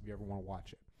Plus if you ever want to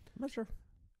watch it. I'm not sure.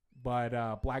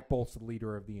 But Black Bolt's the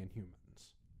leader of the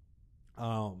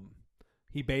Inhumans.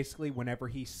 He basically, whenever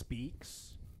he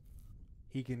speaks,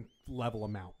 he can level a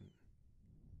mountain.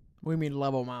 What do you mean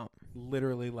level mountain?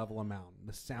 Literally level a mountain.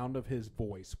 The sound of his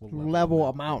voice will level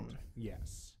a mountain.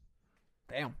 Yes.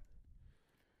 Damn.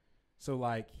 So,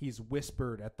 like, he's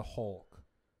whispered at the Hulk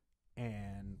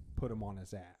and put him on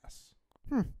his ass.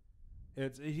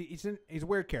 He's a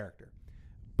weird character.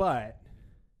 But,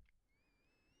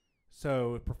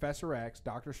 so, Professor X,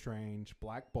 Doctor Strange,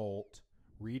 Black Bolt,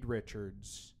 Reed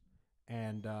Richards,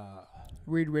 and...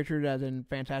 Reed Richards as in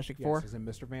Fantastic Four? Yes, as in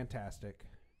Mr. Fantastic.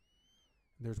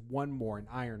 There's one more, an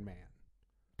Iron Man.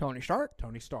 Tony Stark?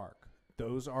 Tony Stark.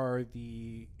 Those are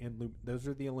the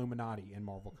Illuminati in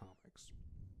Marvel Comics.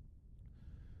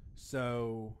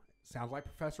 So, sounds like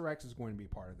Professor X is going to be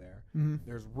part of there. Mm-hmm.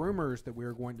 There's rumors that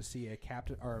we're going to see not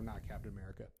Captain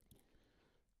America,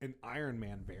 an Iron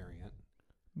Man variant.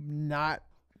 Not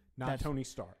Tony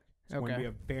Stark. It's going to be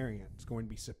a variant. It's going to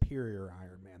be Superior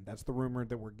Iron Man. That's the rumor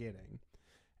that we're getting.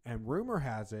 And rumor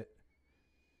has it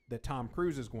that Tom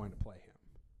Cruise is going to play him.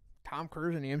 Tom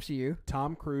Cruise in the MCU?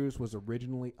 Tom Cruise was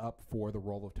originally up for the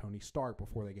role of Tony Stark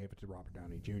before they gave it to Robert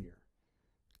Downey Jr.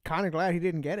 Kind of glad he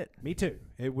didn't get it. Me too.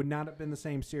 It would not have been the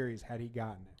same series had he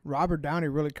gotten it. Robert Downey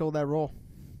really killed that role.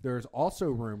 There's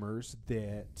also rumors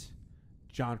that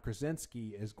John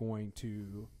Krasinski is going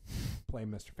to play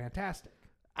Mr. Fantastic.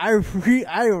 I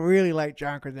really like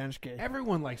John Krasinski.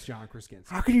 Everyone likes John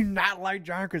Krasinski. How can you not like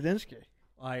John Krasinski?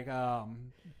 Like,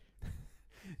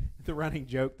 the running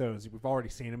joke though is we've already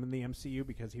seen him in the MCU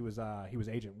because he was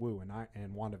Agent Wu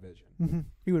in WandaVision. Mm-hmm.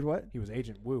 He was what? He was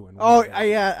Agent Wu in WandaVision. WandaVision.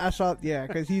 Yeah, I saw. Yeah,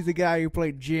 because he's the guy who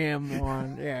played Jim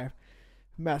on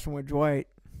messing with Dwight.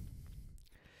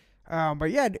 But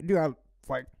yeah, dude,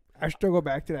 I still go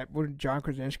back to that with John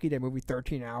Krasinski, that movie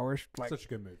 13 Hours. Like, such a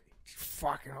good movie.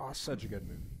 Fucking awesome. Such a good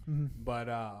movie.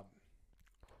 Mm-hmm.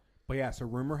 But yeah, so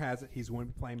rumor has it he's going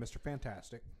to be playing Mr.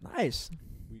 Fantastic. Nice.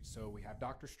 So we have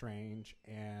Doctor Strange,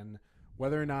 and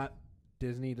whether or not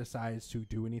Disney decides to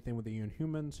do anything with the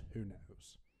Inhumans, who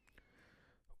knows?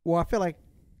 Well, I feel like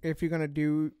if you're going to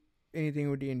do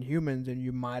anything with the Inhumans, then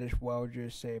you might as well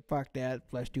just say, fuck that,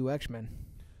 let's do X-Men.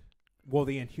 Well,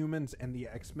 the Inhumans and the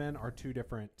X-Men are two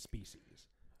different species.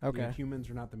 Okay. The Inhumans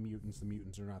are not the mutants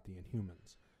are not the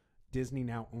Inhumans. Disney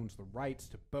now owns the rights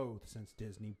to both since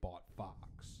Disney bought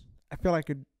Fox. I feel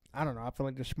like I don't know. I feel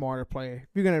like the smarter play. If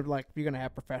you're gonna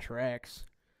have Professor X.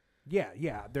 Yeah,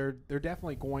 they're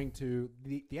definitely going to.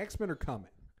 The X-Men are coming.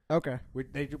 Okay.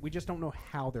 We just don't know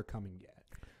how they're coming yet.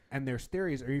 And there's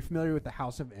theories. Are you familiar with the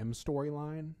House of M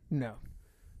storyline? No.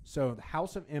 So the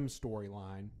House of M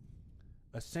storyline,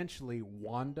 essentially,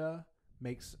 Wanda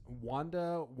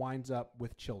winds up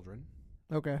with children.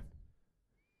 Okay.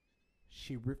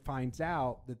 She finds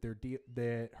out that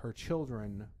that her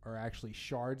children are actually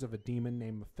shards of a demon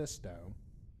named Mephisto.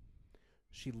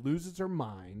 She loses her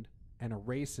mind and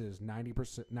erases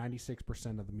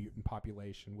 96% of the mutant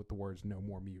population with the words "No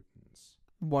more mutants."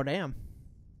 Well, damn.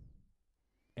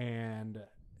 And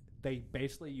they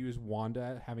basically use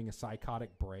Wanda having a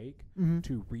psychotic break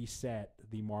to reset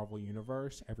the Marvel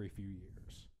universe every few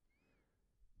years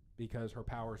because her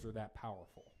powers are that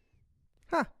powerful.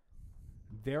 Huh.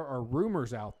 there are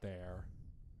rumors out there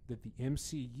that the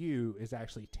MCU is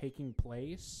actually taking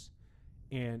place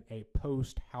in a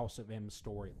post-House of M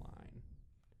storyline.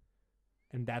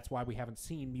 And that's why we haven't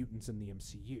seen mutants in the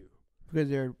MCU. Because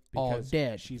they're all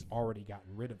dead. She's already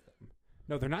gotten rid of them.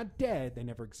 No, they're not dead. They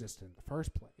never existed in the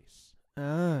first place.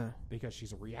 Because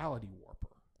she's a reality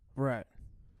warper. Right.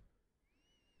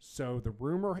 So the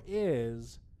rumor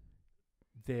is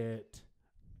that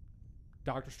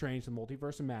Doctor Strange and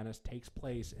Multiverse of Madness takes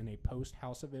place in a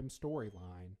post-House of M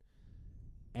storyline.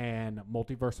 And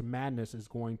Multiverse of Madness is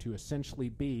going to essentially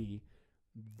be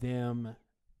them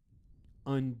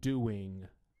undoing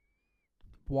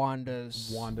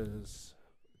Wanda's.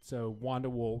 So Wanda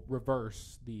will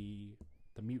reverse the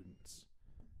mutants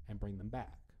and bring them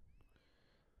back.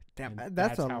 Damn, and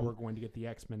that's how we're going to get the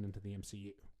X-Men into the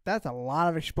MCU. That's a lot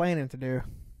of explaining to do.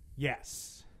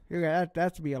 Yes.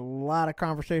 That's to be a lot of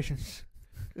conversations.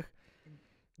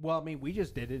 Well, I mean, we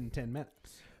just did it in 10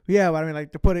 minutes. Yeah, but I mean,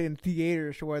 like to put it in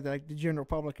theaters to where the general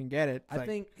public can get it. I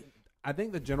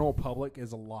think the general public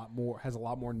has a lot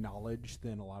more knowledge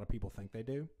than a lot of people think they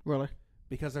do. Really?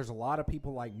 Because there's a lot of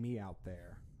people like me out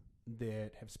there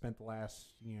that have spent the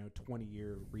last 20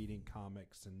 years reading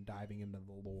comics and diving into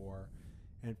the lore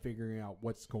and figuring out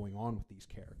what's going on with these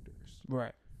characters.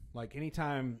 Right. Like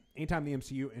anytime the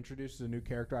MCU introduces a new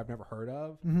character I've never heard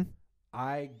of,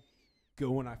 I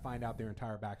go and I find out their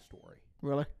entire backstory.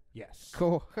 Really? Yes.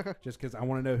 Cool. Just because I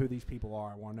want to know who these people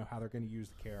are. I want to know how they're going to use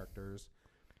the characters.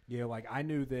 Like I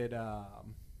knew that,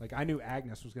 I knew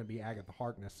Agnes was going to be Agatha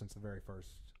Harkness since the very first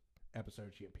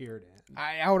episode she appeared in.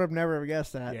 I would have never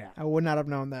guessed that. Yeah. I would not have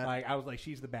known that. Like I was like,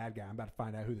 she's the bad guy. I'm about to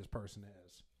find out who this person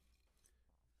is.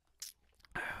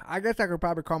 I guess I could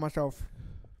probably call myself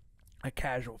a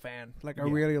casual fan. Like I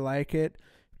Yeah. really like it,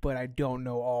 but I don't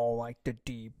know all like the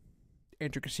deep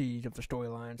intricacies of the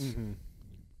storylines. Mm-hmm.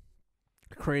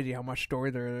 Crazy how much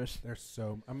story there is. There's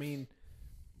so. I mean,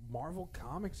 Marvel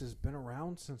Comics has been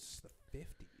around since the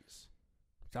 50s.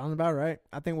 Sounds about right.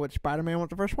 I think Spider-Man was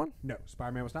the first one? No,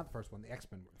 Spider-Man was not the first one. The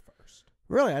X-Men were the first.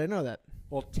 Really? I didn't know that.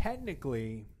 Well,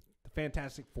 technically, the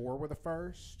Fantastic Four were the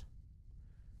first.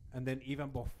 And then even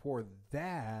before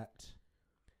that,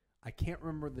 I can't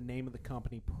remember the name of the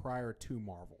company prior to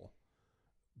Marvel.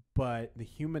 But the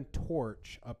Human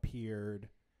Torch appeared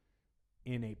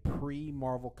in a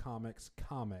pre-Marvel Comics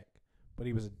comic, but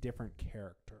he was a different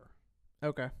character.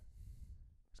 Okay.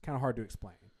 It's kind of hard to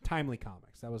explain. Timely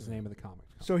Comics. That was the name of the comics.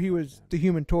 So he was the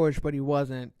Human Torch, but he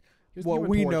wasn't what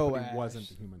we know as. He wasn't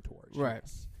the Human Torch. Right.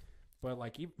 Yes. But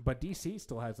but DC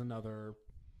still has another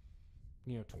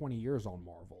 20 years on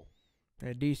Marvel.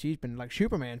 Yeah, DC's been like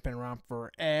Superman's been around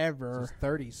forever. Since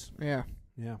 30s. Yeah.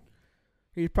 Yeah.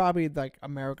 He's probably like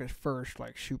America's first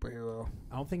like superhero.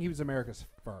 I don't think he was America's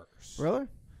first. Really?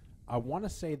 I want to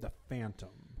say the Phantom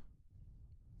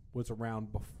was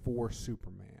around before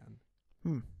Superman.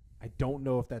 I don't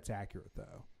know if that's accurate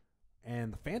though.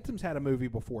 And the Phantom's had a movie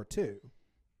before too,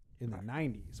 in the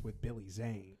 90s with Billy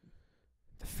Zane.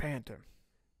 The Phantom.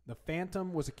 The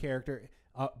Phantom was a character.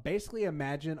 Basically,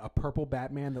 imagine a purple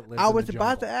Batman that lives. I in was the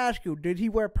about to jungle. ask you, did he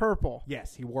wear purple?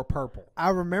 Yes, he wore purple. I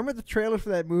remember the trailer for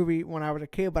that movie when I was a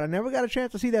kid, but I never got a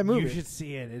chance to see that movie. You should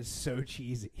see it. It's so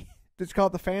cheesy. It's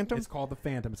called The Phantom? It's called The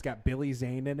Phantom. It's got Billy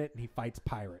Zane in it, and he fights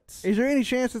pirates. Is there any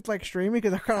chance it's like streaming?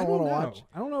 Because I kind of want to watch.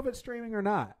 I don't know if it's streaming or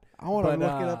not. I want to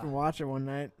look it up and watch it one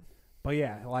night. But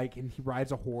yeah, and he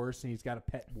rides a horse, and he's got a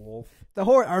pet wolf. The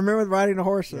horse. I remember riding the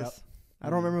horses. Yep. I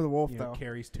don't remember the wolf though.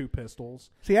 Carries 2 pistols.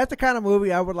 See, that's the kind of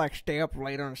movie I would like stay up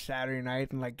late on a Saturday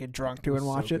night and like get drunk to and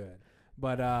watch it. Good.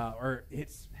 But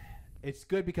it's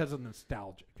good because of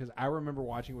nostalgia. Because I remember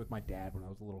watching it with my dad when I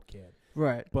was a little kid.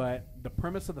 Right. But the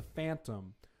premise of the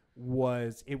Phantom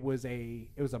was it was a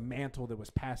mantle that was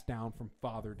passed down from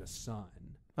father to son.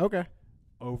 Okay.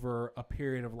 Over a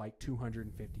period of like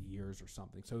 250 years or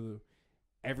something. So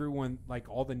everyone, like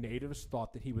all the natives,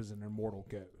 thought that he was an immortal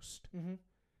ghost. Mm-hmm.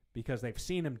 Because they've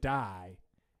seen him die,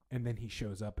 and then he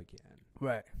shows up again.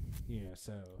 Right. Yeah,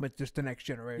 so. But just the next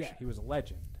generation. Yeah, he was a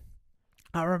legend.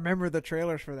 I remember the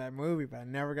trailers for that movie, but I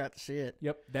never got to see it.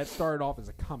 Yep, that started off as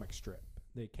a comic strip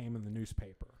that came in the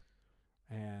newspaper,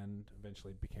 and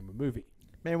eventually became a movie.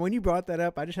 Man, when you brought that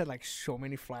up, I just had like so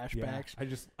many flashbacks. Yeah, I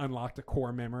just unlocked a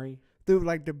core memory. Dude,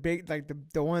 like the big, like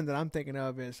the one that I'm thinking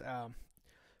of is, I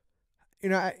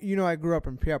grew up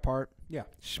in Pierre Part. Yeah.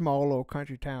 Small little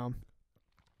country town.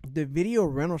 The video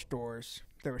rental stores,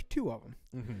 there was 2 of them.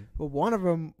 Mm-hmm. But one of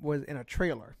them was in a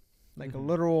trailer, like a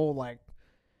literal like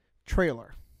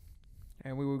trailer.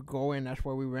 And we would go in, that's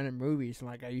where we rented movies. And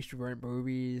like I used to rent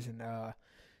movies and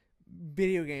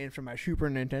video games from my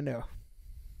Super Nintendo.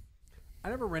 I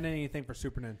never rented anything for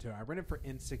Super Nintendo. I rented for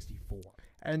N64.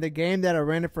 And the game that I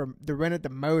rented the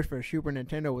most for Super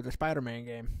Nintendo was the Spider-Man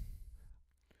game.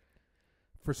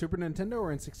 For Super Nintendo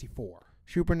or N64?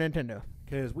 Super Nintendo.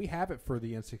 Because we have it for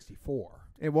the N64.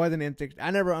 It was an N64.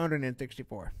 I never owned an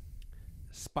N64.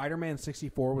 Spider-Man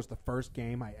 64 was the first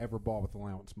game I ever bought with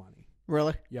allowance money.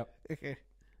 Really? Yep. Okay.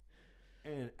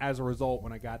 And as a result,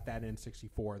 when I got that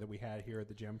N64 that we had here at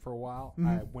the gym for a while, Mhm.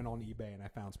 I went on eBay and I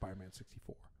found Spider-Man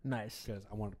 64. Nice. Because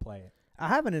I wanted to play it. I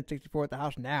have an N64 at the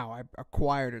house now. I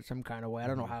acquired it some kind of way. I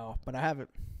don't know how, but I have it.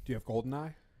 Do you have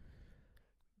GoldenEye?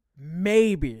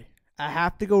 Maybe. I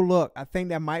have to go look. I think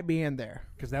that might be in there.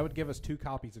 Because that would give us 2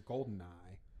 copies of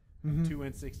GoldenEye, Mhm. 2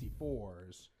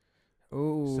 N64s.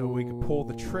 Ooh. So we could pull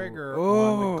the trigger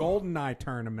on the GoldenEye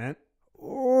tournament.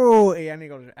 Oh, yeah, I need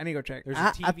to go check. There's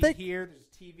a TV here. There's a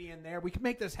TV in there. We can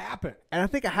make this happen. And I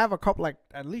think I have a couple, like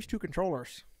at least 2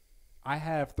 controllers. I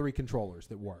have 3 controllers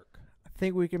that work. I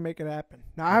think we can make it happen.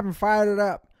 Now I haven't fired it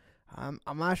up. I'm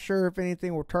not sure if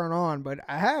anything will turn on, but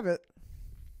I have it.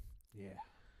 Yeah.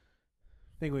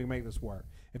 I think we can make this work.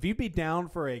 If you'd be down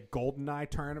for a GoldenEye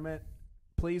tournament,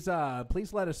 please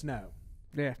let us know.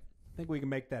 Yeah, I think we can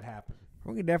make that happen.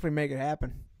 we can definitely make it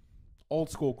happen. Old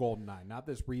school GoldenEye, not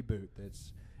this reboot.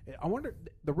 I wonder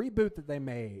the reboot that they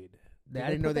made. I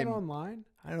didn't know put they that online.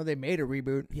 I know they made a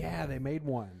reboot, Yeah, they made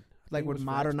one. like with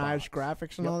modernized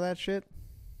graphics and Yep. all that shit.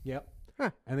 Yep.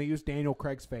 Huh. And they used Daniel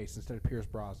Craig's face instead of Pierce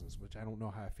Brosnan's, which I don't know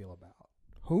how I feel about.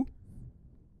 Who?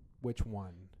 Which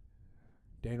one?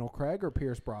 Daniel Craig or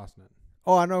Pierce Brosnan?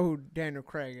 Oh, I know who Daniel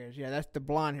Craig is. Yeah, that's the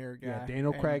blonde hair guy. Yeah,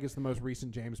 Daniel And Craig is the most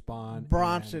recent James Bond.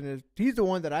 Bronson he's the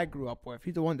one that I grew up with.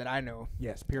 He's the one that I know.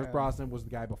 Yes, Pierce Brosnan was the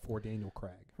guy before Daniel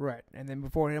Craig. Right. And then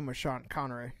before him was Sean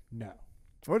Connery. No.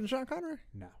 Wasn't Sean Connery?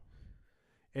 No.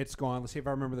 It's gone. Let's see if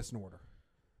I remember this in order.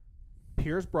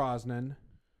 Pierce Brosnan,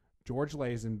 George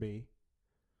Lazenby.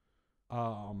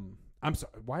 I'm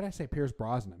sorry. Why did I say Pierce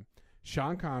Brosnan?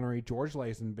 Sean Connery, George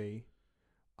Lazenby,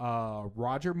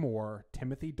 Roger Moore,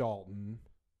 Timothy Dalton.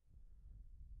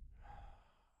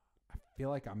 I feel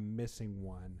like I'm missing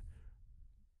one.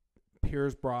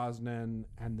 Pierce Brosnan,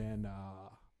 and then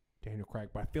Daniel Craig.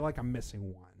 But I feel like I'm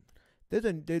missing one.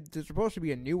 There's supposed to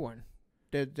be a new one.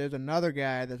 There's another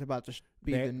guy that's about to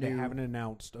be the new. They haven't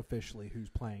announced officially who's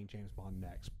playing James Bond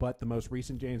next, but the most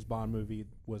recent James Bond movie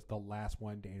was the last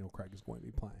one Daniel Craig is going to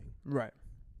be playing. Right.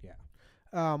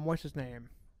 Yeah. What's his name?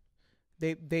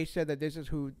 They said that this is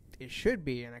who it should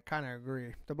be, and I kind of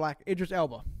agree. The black Idris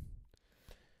Elba.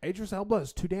 Idris Elba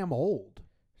is too damn old.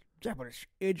 Yeah, but it's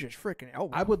Idris freaking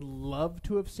Elba. I would love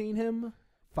to have seen him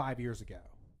 5 years ago.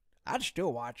 I'd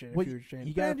still watch it Well, if you were changed.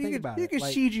 you gotta think about you it. could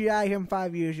Like- CGI him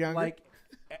 5 years younger. Like,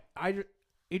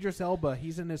 Idris Elba,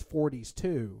 he's in his 40s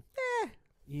too. Eh.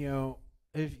 You know,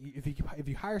 if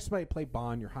you hire somebody to play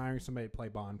Bond, you're hiring somebody to play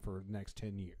Bond for the next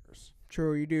 10 years.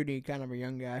 True, you do need kind of a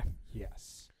young guy.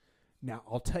 Yes. Now,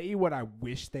 I'll tell you what I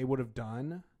wish they would have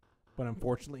done, but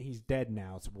unfortunately he's dead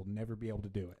now, so we'll never be able to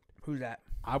do it. Who's that?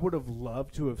 I would have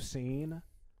loved to have seen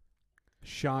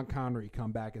Sean Connery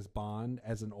come back as Bond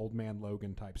as an Old Man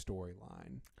Logan type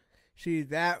storyline. See,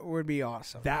 that would be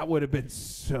awesome. That would have been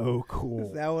so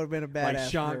cool. That would have been a badass. Like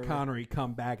Sean movie. Connery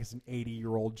come back as an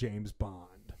 80-year-old James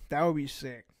Bond. That would be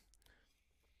sick.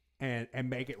 And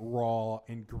make it raw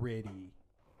and gritty.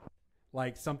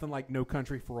 Like something like No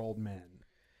Country for Old Men.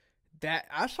 That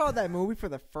I saw that movie for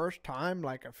the first time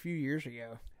like a few years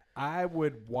ago. I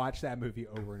would watch that movie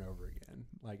over and over again.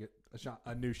 Like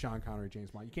a new Sean Connery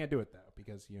James Bond. You can't do it, though,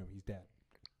 because, he's dead.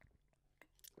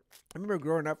 I remember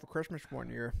growing up for Christmas one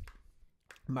year.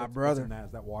 My What's brother. in that?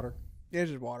 Is that water? This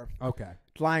is water. Okay.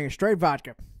 It's lying in straight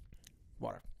vodka.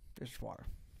 Water. This is water.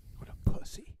 What a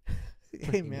pussy.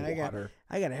 Hey man, I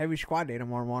got a heavy squat day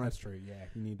tomorrow morning. That's true. Yeah,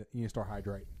 you need to start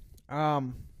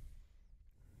hydrating.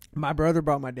 My brother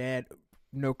brought my dad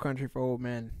No Country for Old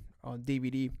Men on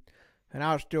DVD, and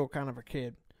I was still kind of a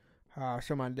kid.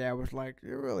 So my dad was like,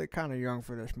 "You're really kind of young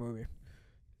for this movie."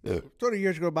 30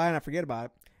 years go by and I forget about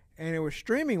it, and it was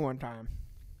streaming one time,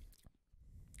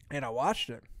 and I watched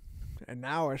it, and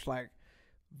now it's like,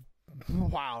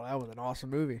 wow, that was an awesome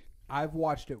movie. I've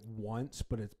watched it once,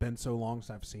 but it's been so long since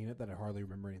I've seen it that I hardly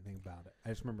remember anything about it. I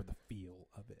just remember the feel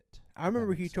of it. I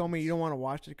remember he told me you don't want to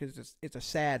watch it because it's a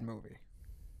sad movie,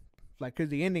 like because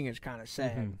the ending is kind of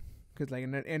sad. Mm-hmm. Cause like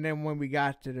and then when we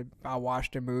got to I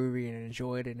watched the movie and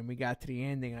enjoyed it, and we got to the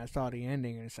ending and I saw the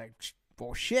ending and it's like,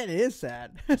 well, shit, it is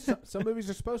sad. Some movies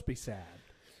are supposed to be sad.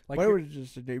 Like but it was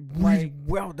just a really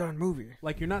well done movie.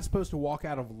 Like you're not supposed to walk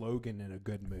out of Logan in a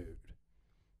good mood.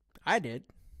 I did.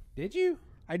 Did you?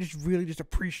 I just really just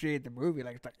appreciated the movie.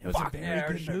 Like it's like It was a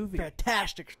very good movie.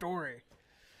 Fantastic story.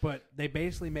 But they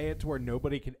basically made it to where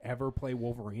nobody could ever play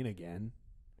Wolverine again.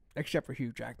 Except for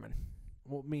Hugh Jackman.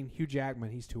 Well, I mean, Hugh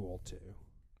Jackman, he's too old, too.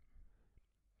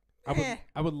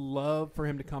 I would love for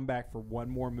him to come back for one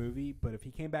more movie, but if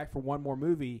he came back for one more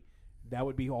movie, that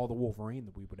would be all the Wolverine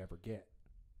that we would ever get.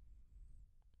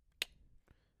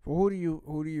 Well,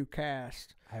 who do you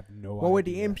cast? I have no idea. Well, with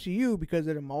the MCU, because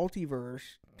of the multiverse,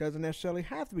 doesn't necessarily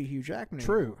have to be Hugh Jackman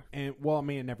True. anymore. And, well, I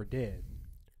mean, it never did.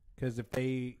 Because if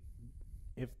the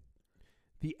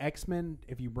X-Men,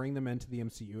 if you bring them into the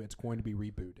MCU, it's going to be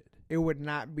rebooted. It would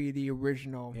not be the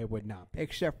original. It would not be.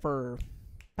 Except for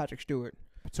Patrick Stewart.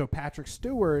 So Patrick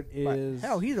Stewart is... But,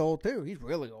 hell, he's old, too. He's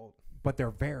really old. But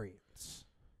they're variants.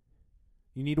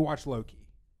 You need to watch Loki.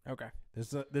 Okay.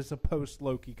 This is a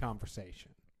post-Loki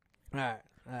conversation. All right.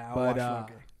 I'll watch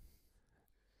Loki.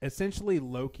 Essentially,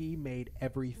 Loki made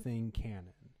everything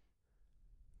canon.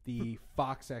 The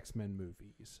Fox X-Men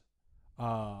movies.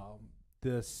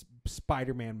 The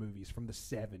Spider-Man movies from the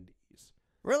 70s.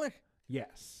 Really?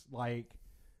 Yes. Like,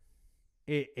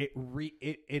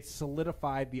 it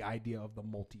solidified the idea of the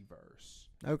multiverse.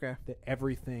 Okay. That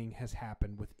everything has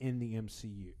happened within the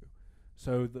MCU.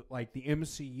 So, the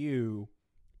MCU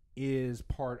is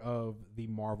part of the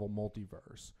Marvel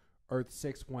multiverse. Earth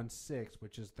 616,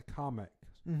 which is the comic,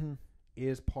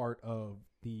 is part of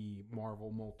the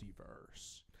Marvel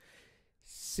multiverse.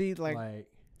 See, like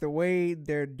the way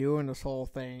they're doing this whole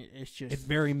thing, it's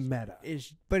very meta.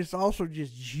 But it's also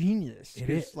just genius. It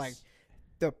is. Like,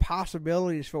 the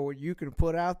possibilities for what you can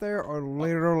put out there are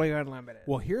literally unlimited.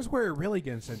 Well, here's where it really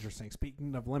gets interesting.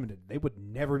 Speaking of limited, they would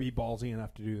never be ballsy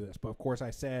enough to do this. But, of course, I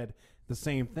said the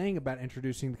same thing about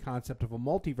introducing the concept of a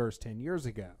multiverse 10 years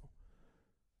ago.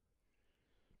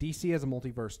 DC has a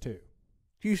multiverse, too.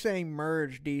 You saying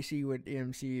merge DC with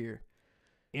MCU?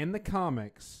 In the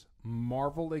comics,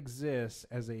 Marvel exists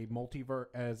as a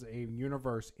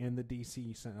universe in the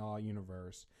DC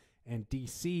universe, and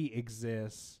DC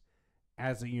exists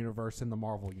as a universe in the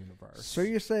Marvel universe. So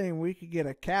you're saying we could get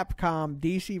a Capcom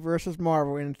DC versus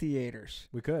Marvel in theaters?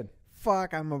 We could.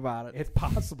 Fuck, I'm about it. It's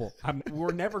possible.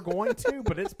 We're never going to,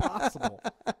 but it's possible.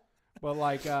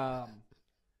 But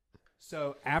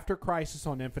so after Crisis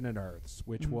on Infinite Earths,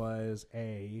 which was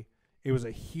a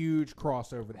huge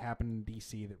crossover that happened in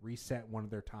DC that reset one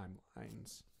of their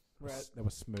timelines. Right. That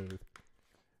was smooth.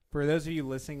 For those of you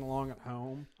listening along at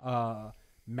home,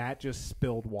 Matt just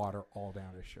spilled water all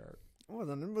down his shirt. Well,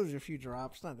 then it was a few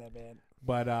drops. Not that bad.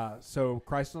 But so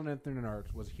Crisis on Infinite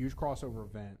Earths was a huge crossover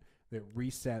event that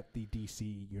reset the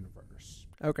DC universe.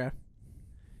 Okay.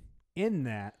 In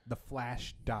that, the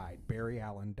Flash died. Barry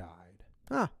Allen died.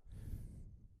 Huh.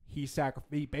 He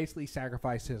basically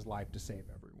sacrificed his life to save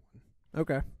everyone.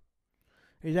 Okay.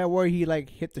 Is that where he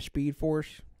hit the Speed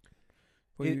Force?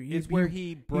 It's where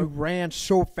he ran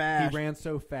so fast. He ran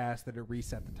so fast that it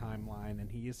reset the timeline, and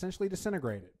he essentially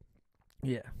disintegrated.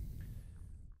 Yeah.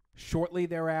 Shortly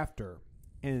thereafter,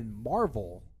 in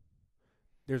Marvel,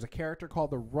 there's a character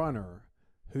called the Runner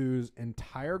whose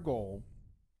entire goal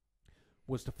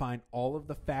was to find all of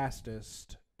the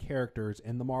fastest characters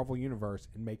in the Marvel universe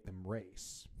and make them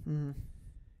race. Mm-hmm.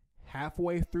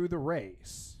 Halfway through the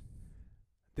race,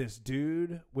 this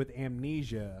dude with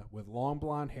amnesia, with long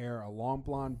blonde hair, a long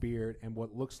blonde beard, and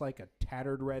what looks like a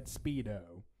tattered red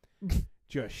Speedo,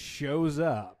 just shows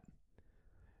up,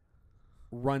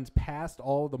 runs past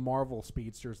all the Marvel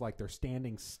speedsters like they're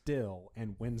standing still,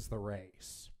 and wins the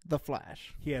race. The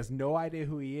Flash. He has no idea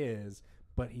who he is,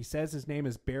 but he says his name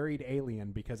is Buried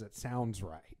Alien because it sounds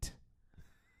right.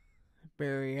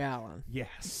 Barry Allen.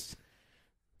 Yes.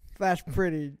 That's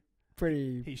pretty.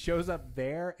 He shows up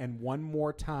there and one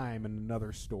more time in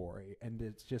another story, and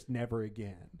it's just never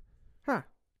again. Huh.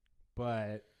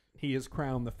 But he is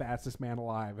crowned the fastest man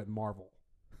alive at Marvel.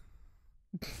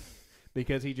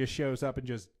 Because he just shows up and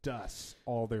just dusts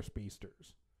all their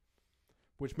speedsters.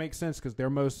 Which makes sense because their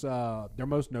most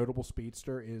notable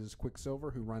speedster is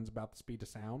Quicksilver, who runs about the speed of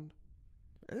sound.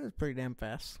 It is pretty damn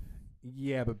fast.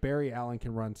 Yeah, but Barry Allen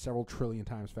can run several trillion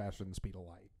times faster than the speed of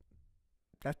light.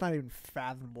 That's not even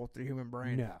fathomable to the human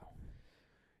brain. No.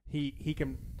 He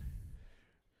can...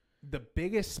 The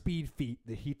biggest speed feat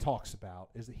that he talks about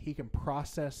is that he can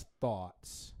process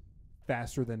thoughts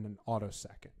faster than an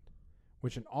attosecond.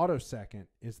 Which an attosecond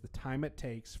is the time it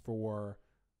takes for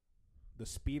the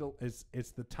speed...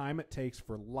 It's the time it takes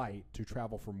for light to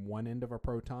travel from one end of a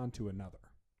proton to another.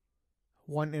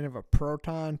 One end of a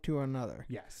proton to another.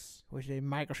 Yes. Which is a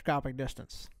microscopic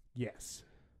distance. Yes.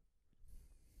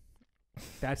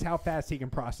 That's how fast he can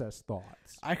process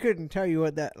thoughts. I couldn't tell you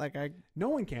what that, No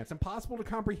one can. It's impossible to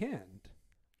comprehend.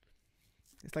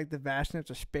 It's like the vastness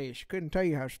of space. Couldn't tell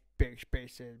you how big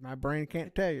space is. My brain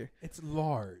can't tell you. It's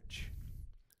large.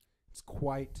 It's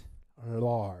quite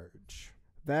large.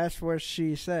 That's what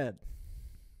she said.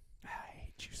 I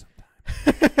hate you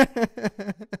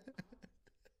sometimes.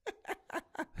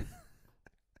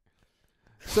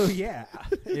 So yeah,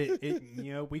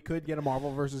 we could get a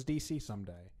Marvel versus DC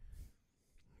someday,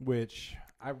 which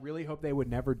I really hope they would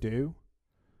never do,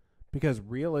 because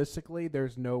realistically,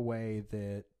 there's no way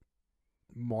that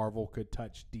Marvel could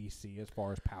touch DC as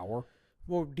far as power.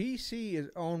 Well, DC is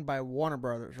owned by Warner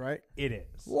Brothers, right? It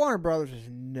is. Warner Brothers is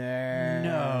never.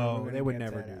 No, they would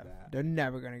never do that. They're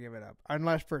never going to give it up.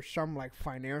 Unless for some like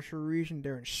financial reason,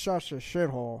 they're in such a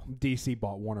shithole. DC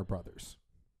bought Warner Brothers.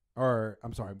 Or,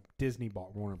 I'm sorry, Disney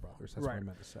bought Warner Brothers. That's what I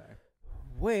meant to say.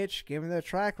 Which, given their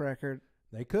track record,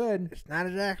 they could. It's not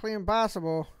exactly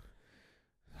impossible.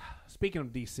 Speaking of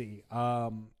DC,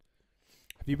 have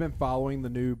you been following the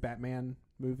new Batman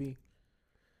movie?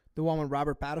 The one with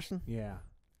Robert Pattinson? Yeah.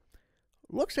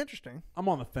 Looks interesting. I'm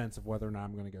on the fence of whether or not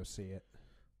I'm going to go see it.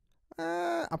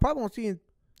 I probably won't see it in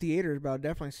theaters, but I'll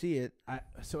definitely see it.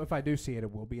 So if I do see it,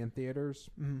 it will be in theaters.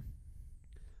 Mm-hmm.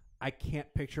 I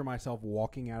can't picture myself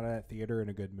walking out of that theater in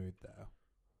a good mood, though.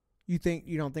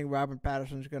 You don't think Robert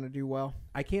Pattinson's going to do well?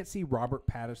 I can't see Robert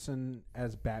Pattinson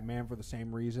as Batman for the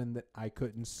same reason that I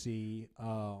couldn't see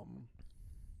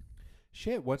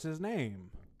what's his name?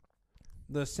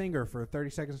 The singer for 30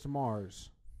 Seconds to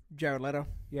Mars. Jared Leto.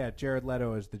 Yeah, Jared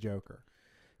Leto is the Joker.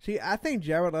 See, I think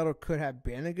Jared Leto could have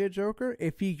been a good Joker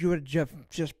if he would have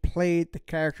just played the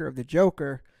character of the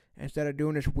Joker instead of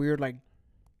doing this weird like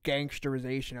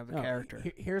gangsterization of the character.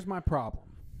 Here's my problem.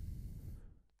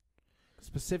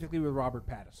 Specifically with Robert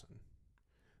Pattinson.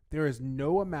 There is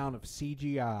no amount of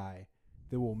CGI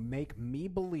that will make me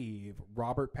believe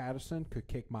Robert Pattinson could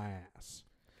kick my ass.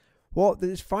 Well,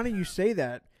 it's funny you say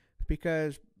that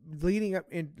because leading up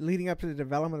to the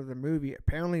development of the movie,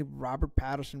 apparently Robert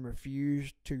Pattinson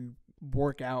refused to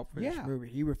work out for this movie.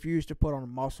 He refused to put on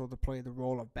muscle to play the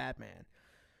role of Batman.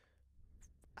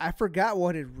 I forgot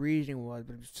what his reasoning was,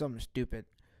 but it was something stupid.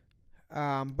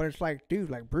 But it's like, dude,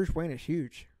 like Bruce Wayne is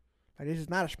huge. Like this is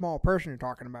not a small person you're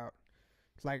talking about.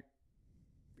 It's like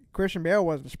Christian Bale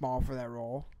wasn't small for that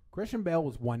role. Christian Bale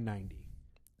was 190.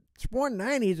 It's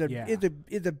 190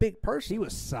 is a big person. He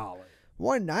was solid.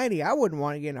 190, I wouldn't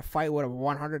want to get in a fight with a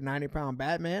 190-pound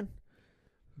Batman.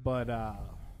 But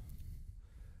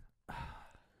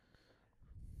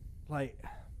like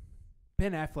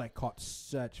Ben Affleck caught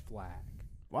such flack.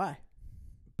 Why?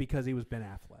 Because he was Ben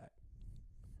Affleck.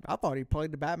 I thought he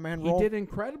played the Batman role. He did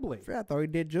incredibly. Yeah, I thought he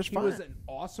did just fine. He was an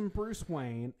awesome Bruce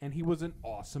Wayne, and he was an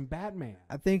awesome Batman.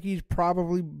 I think he's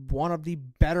probably one of the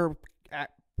better.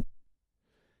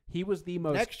 He was the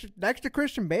most... Next to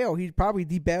Christian Bale, he's probably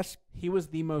the best. He was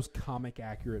the most comic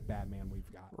accurate Batman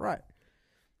we've got. Right.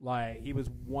 Like, he was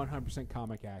 100%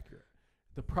 comic accurate.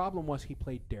 The problem was he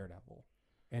played Daredevil,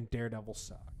 and Daredevil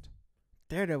sucked.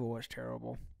 Daredevil was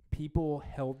terrible. People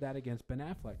held that against Ben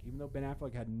Affleck, even though Ben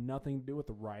Affleck had nothing to do with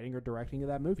the writing or directing of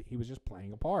that movie. He was just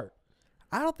playing a part.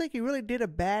 I don't think he really did a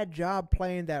bad job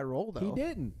playing that role, though. He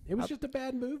didn't. It was just a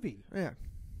bad movie. Yeah.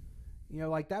 You know,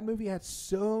 like, that movie had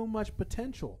so much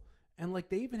potential. And, like,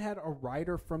 they even had a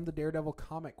writer from the Daredevil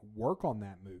comic work on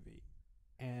that movie.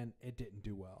 And it didn't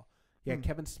do well. Yeah,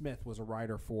 Kevin Smith was a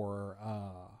writer for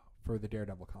the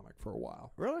Daredevil comic for a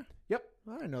while. Really? Yep.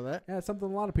 I didn't know that. Yeah, it's something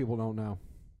a lot of people don't know.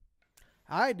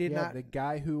 I did not. The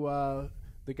guy who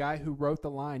wrote the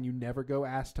line, "You never go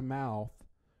ass to mouth,"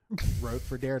 wrote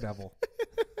for Daredevil.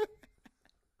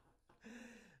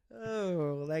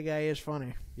 Oh, that guy is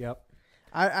funny. Yep.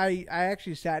 I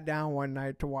actually sat down one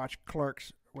night to watch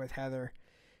Clerks with Heather.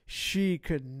 She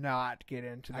could not get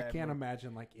into that. I can't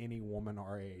imagine like any woman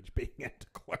our age being into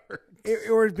Clerks.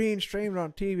 It was being streamed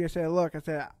on TV. I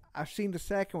said, I've seen the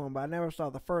second one, but I never saw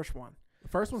the first one. The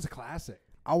first one's a classic.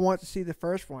 I want to see the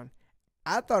first one.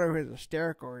 I thought it was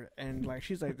hysterical, and like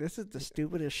she's like, "This is the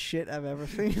stupidest shit I've ever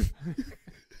seen."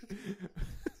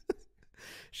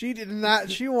 She did not.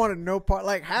 She wanted no part.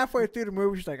 Like halfway through the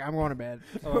movie, she's like, "I'm going to bed."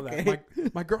 Okay.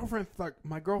 My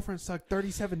girlfriend sucked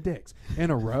 37 dicks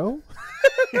in a row.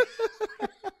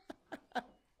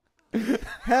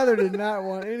 Heather did not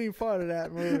want any part of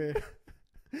that movie.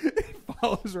 He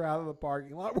follows her out of the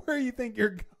parking lot. Where do you think you're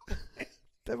going?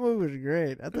 That movie was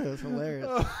great. I thought it was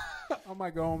hilarious. I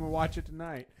might go home and watch it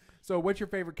tonight. So, what's your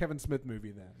favorite Kevin Smith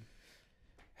movie then?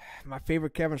 My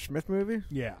favorite Kevin Smith movie?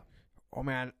 Yeah. Oh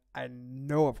man, I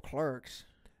know of Clerks.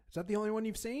 Is that the only one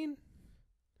you've seen?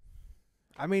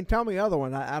 I mean, tell me other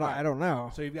ones. I don't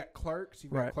know. So you've got Clerks.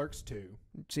 You've got Clerks 2.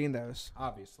 Seen those,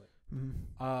 obviously.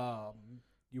 Mm-hmm.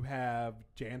 You have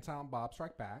Jay and Silent Bob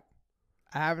Strike Back.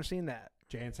 I haven't seen that.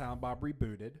 Jay and Silent Bob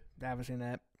Rebooted. I haven't seen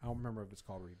that. I don't remember if it's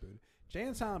called Rebooted. Jay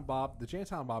and Silent Bob, the Jay and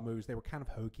Silent Bob movies, they were kind of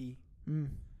hokey,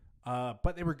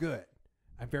 but they were good.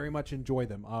 I very much enjoy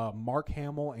them. Mark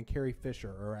Hamill and Carrie Fisher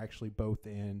are actually both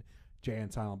in Jay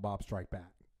and Silent Bob Strike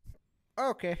Back.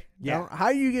 Okay. Yeah. Now,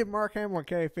 how do you get Mark Hamill and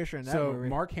Carrie Fisher in that movie? So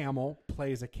Mark Hamill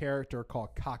plays a character called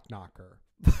Cockknocker.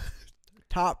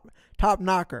 Top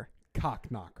knocker.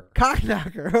 Cockknocker.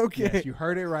 Cockknocker. Okay. Yes, you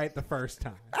heard it right the first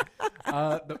time.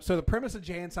 So the premise of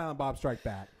Jay and Silent Bob Strike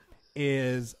Back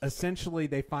is essentially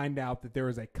they find out that there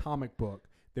is a comic book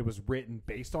that was written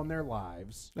based on their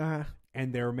lives,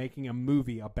 and they're making a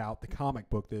movie about the comic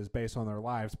book that is based on their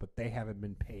lives, but they haven't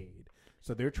been paid.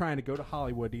 So they're trying to go to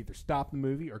Hollywood to either stop the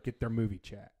movie or get their movie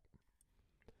check.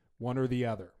 One or the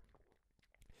other.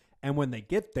 And when they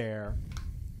get there,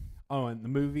 and the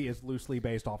movie is loosely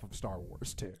based off of Star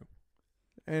Wars, too.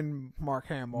 And Mark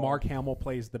Hamill. Mark Hamill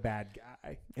plays the bad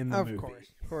guy in the movie.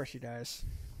 Of course he does.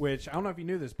 Which, I don't know if you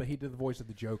knew this, but he did the voice of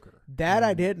the Joker. That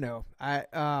I did know.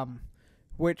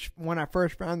 Which, when I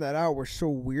first found that out, was so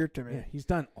weird to me. Yeah, he's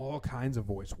done all kinds of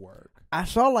voice work. I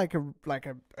saw like a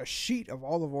sheet of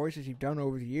all the voices he's done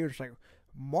over the years. Like,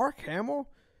 Mark Hamill,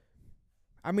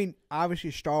 I mean,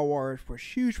 obviously Star Wars was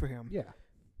huge for him. Yeah.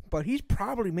 But he's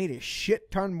probably made a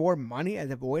shit ton more money as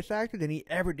a voice actor than he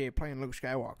ever did playing Luke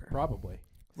Skywalker. Probably.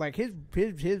 Like, his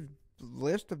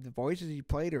list of the voices he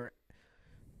played,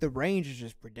 the range is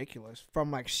just ridiculous.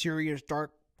 From, like, serious,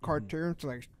 dark cartoons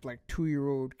to, like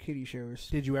 2-year-old kiddie shows.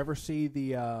 Did you ever see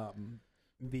the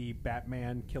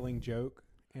Batman Killing Joke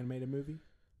animated movie?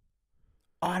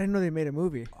 Oh, I didn't know they made a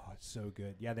movie. Oh, it's so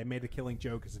good. Yeah, they made The Killing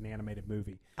Joke as an animated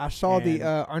movie. I saw the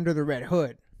Under the Red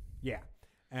Hood. Yeah.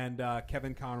 And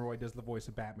Kevin Conroy does the voice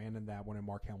of Batman in that one, and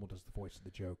Mark Hamill does the voice of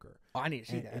the Joker. Oh, I need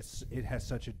to see that. It has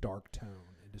such a dark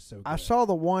tone. It is so good. I saw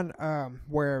the one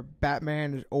where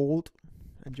Batman is old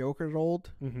and Joker's old.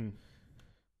 Mm-hmm.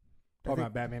 Talking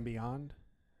about Batman Beyond?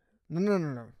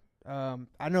 No.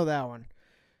 I know that one.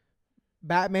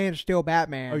 Batman's still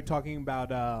Batman. Are you talking about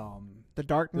The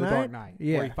Dark Knight? The Dark Knight,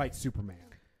 yeah. where he fights Superman.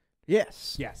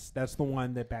 Yes. Yes, that's the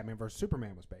one that Batman vs.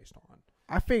 Superman was based on.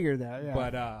 I figured that, yeah.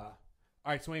 But, all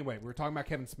right, so anyway, we were talking about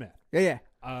Kevin Smith. Yeah.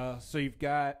 So you've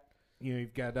got Jay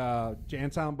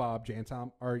and Silent Bob, you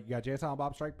got Jay and Silent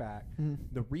Bob Strike Back. Mm-hmm.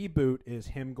 The reboot is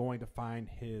him going to find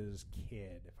his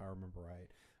kid, if I remember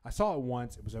right. I saw it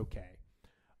once. It was okay.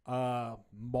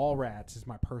 Mallrats is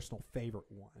my personal favorite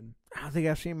one. I don't think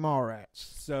I've seen Mallrats.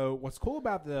 So what's cool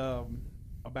about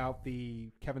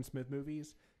the Kevin Smith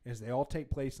movies is they all take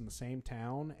place in the same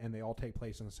town and they all take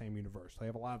place in the same universe. They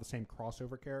have a lot of the same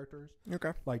crossover characters.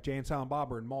 Okay. Like Jay and Silent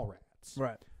Bob are in Mallrats.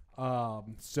 Right.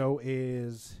 So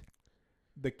is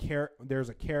there's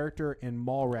a character in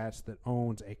Mallrats that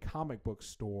owns a comic book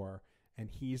store, and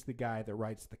he's the guy that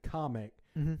writes the comic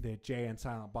that Jay and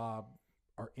Silent Bob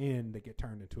are in that get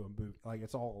turned into a movie. Like,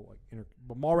 it's all like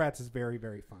but Mallrats is very,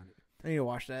 very funny. I need to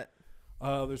watch that.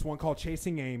 There's one called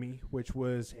Chasing Amy, which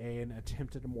was an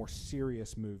attempt at a more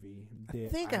serious movie. I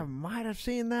think I might have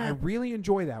seen that. I really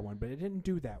enjoy that one, but it didn't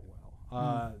do that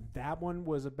well. That one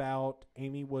was about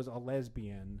Amy was a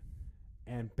lesbian,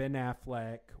 and Ben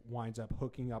Affleck winds up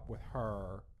hooking up with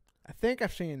her. I think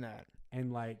I've seen that.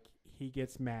 And, like, he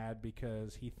gets mad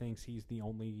because he thinks he's the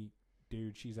only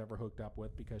dude she's ever hooked up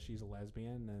with because she's a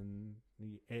lesbian.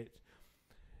 And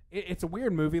it's a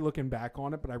weird movie looking back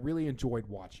on it, but I really enjoyed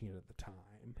watching it at the time.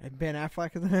 And Ben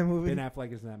Affleck is in that movie? Ben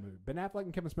Affleck is in that movie. Ben Affleck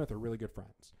and Kevin Smith are really good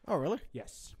friends. Oh, really?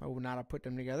 Yes. I would not have put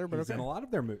them together, but He's okay. in a lot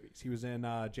of their movies. He was in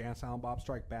Jay and Silent Bob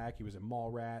Strike Back. He was in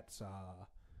Mallrats.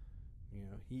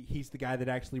 He's the guy that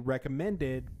actually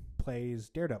recommended plays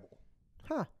Daredevil.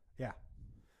 Huh. Yeah.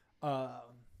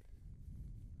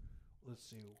 Let's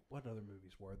see. What other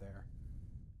movies were there?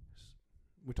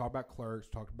 We talked about Clerks.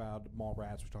 We talked about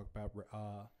Mallrats. We talked about...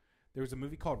 there was a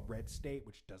movie called Red State,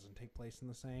 which doesn't take place in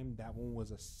the same. That one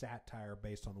was a satire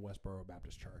based on the Westboro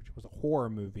Baptist Church. It was a horror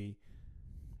movie.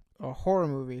 A horror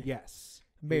movie? Yes.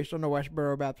 Based on the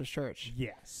Westboro Baptist Church?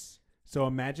 Yes. So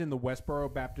imagine the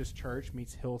Westboro Baptist Church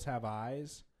meets Hills Have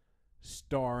Eyes,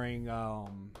 starring, God,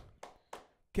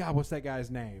 what's that guy's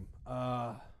name?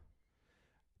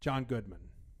 John Goodman.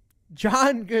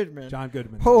 John Goodman. John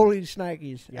Goodman. Holy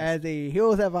shnikes. Yes. As the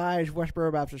Hills Have Eyes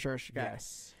Westboro Baptist Church guy.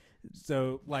 Yes.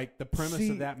 So, like, the premise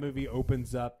of that movie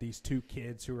opens up these two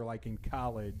kids who are, like, in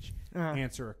college,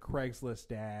 answer a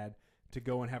Craigslist ad to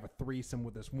go and have a threesome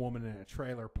with this woman in a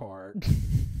trailer park.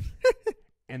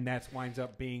 And that winds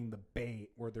up being the bait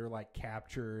where they're like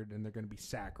captured and they're going to be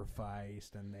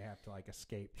sacrificed and they have to like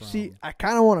escape from. See, I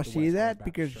kind of want to the see West that Coast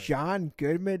because Baptist Church. John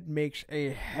Goodman makes a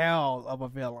hell of a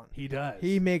villain. He does.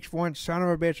 He makes one son of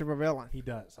a bitch of a villain. He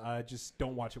does. Just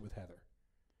don't watch it with Heather.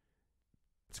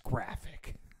 It's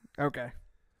graphic. Okay.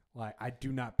 Like, I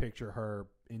do not picture her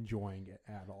enjoying it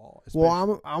at all.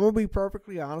 Well, I'm gonna be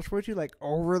perfectly honest with you. Like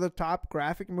over the top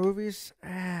graphic movies,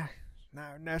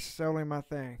 not necessarily my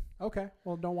thing. Okay,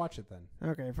 well, don't watch it then.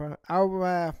 Okay, fine. I'll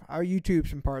YouTube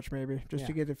some parts maybe just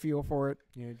to Yeah. get a feel for it.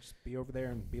 Just be over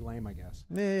there and be lame, I guess.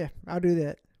 Yeah, I'll do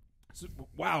that. So,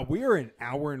 wow, we are an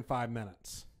hour and 5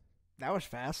 minutes. That was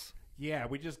fast. Yeah,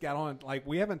 we just got on. Like,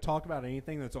 we haven't talked about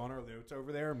anything that's on our notes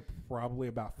over there in probably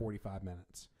about 45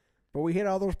 minutes. But we hit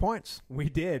all those points. We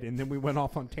did, and then we went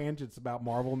off on tangents about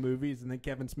Marvel movies and then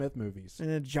Kevin Smith movies. And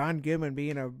then John Goodman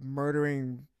being a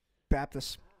murdering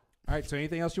Baptist. All right, so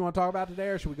anything else you want to talk about today,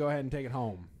 or should we go ahead and take it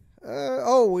home?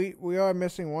 We are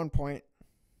missing one point.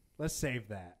 Let's save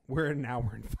that. We're at an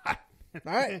hour and 5 minutes.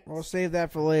 All right, we'll save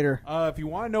that for later. If you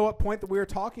want to know what point that we were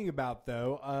talking about,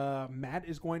 though, Matt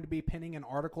is going to be pinning an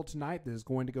article tonight that is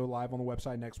going to go live on the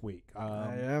website next week.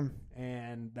 I am.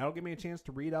 And that'll give me a chance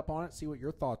to read up on it, see what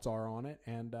your thoughts are on it,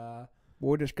 and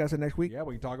We'll discuss it next week. yeah,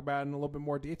 we can talk about it in a little bit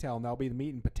more detail, and that'll be the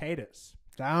meat and potatoes.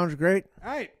 Sounds great.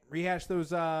 All right, rehash those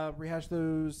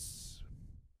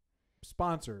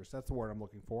sponsors. That's the word I'm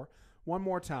looking for. One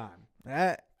more time.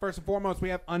 First and foremost, we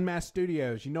have Unmasked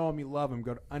Studios. You know him, you love him.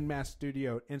 Go to Unmasked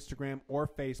Studio at Instagram or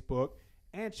Facebook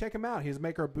and check him out. He's a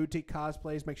maker of boutique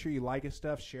cosplays. Make sure you like his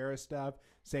stuff, share his stuff,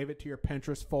 save it to your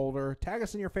Pinterest folder. Tag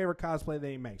us in your favorite cosplay that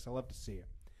he makes. I love to see it.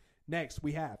 Next,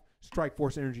 we have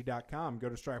StrikeForceEnergy.com. Go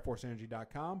to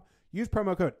StrikeForceEnergy.com. Use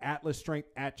promo code AtlasStrength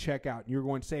at checkout, and you're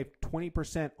going to save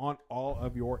 20% on all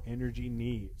of your energy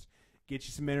needs. Get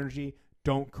you some energy.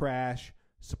 Don't crash.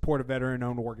 Support a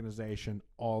veteran-owned organization.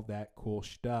 All that cool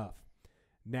stuff.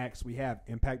 Next, we have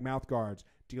Impact Mouth Guards.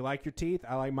 Do you like your teeth?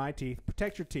 I like my teeth.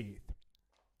 Protect your teeth.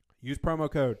 Use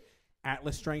promo code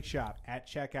AtlasStrengthShop at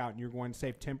checkout, and you're going to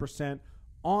save 10%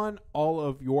 on all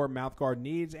of your mouth guard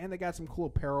needs. And they got some cool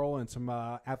apparel and some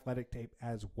athletic tape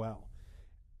as well.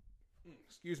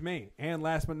 Excuse me. And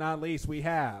last but not least, we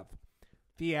have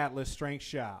the Atlas Strength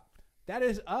Shop. That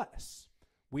is us.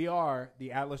 We are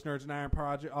the Atlas Nerds and Iron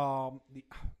Project,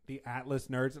 the Atlas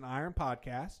Nerds and Iron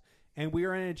Podcast, and we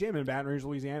are in a gym in Baton Rouge,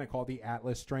 Louisiana called the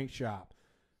Atlas Strength Shop.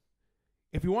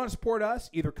 If you want to support us,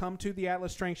 either come to the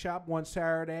Atlas Strength Shop one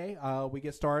Saturday. We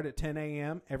get started at 10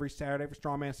 a.m. every Saturday for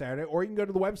Strongman Saturday, or you can go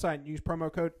to the website and use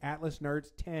promo code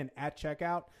AtlasNerds10 at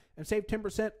checkout and save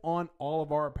 10% on all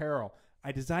of our apparel.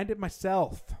 I designed it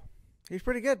myself. He's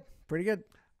pretty good. Pretty good.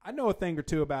 I know a thing or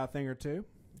two about a thing or two.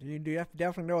 You do have to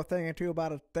definitely know a thing or two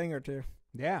about a thing or two.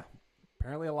 Yeah.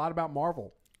 Apparently a lot about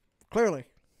Marvel. Clearly.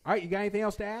 All right, you got anything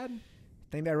else to add?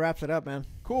 I think that wraps it up, man.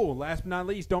 Cool. Last but not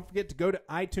least, don't forget to go to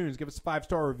iTunes. Give us a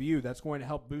 5-star review. That's going to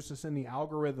help boost us in the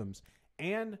algorithms.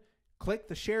 And click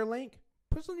the share link.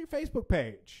 Put us on your Facebook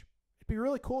page. It'd be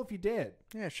really cool if you did.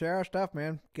 Yeah, share our stuff,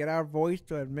 man. Get our voice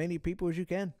to as many people as you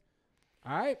can.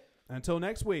 All right. Until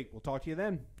next week. We'll talk to you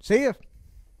then. See ya.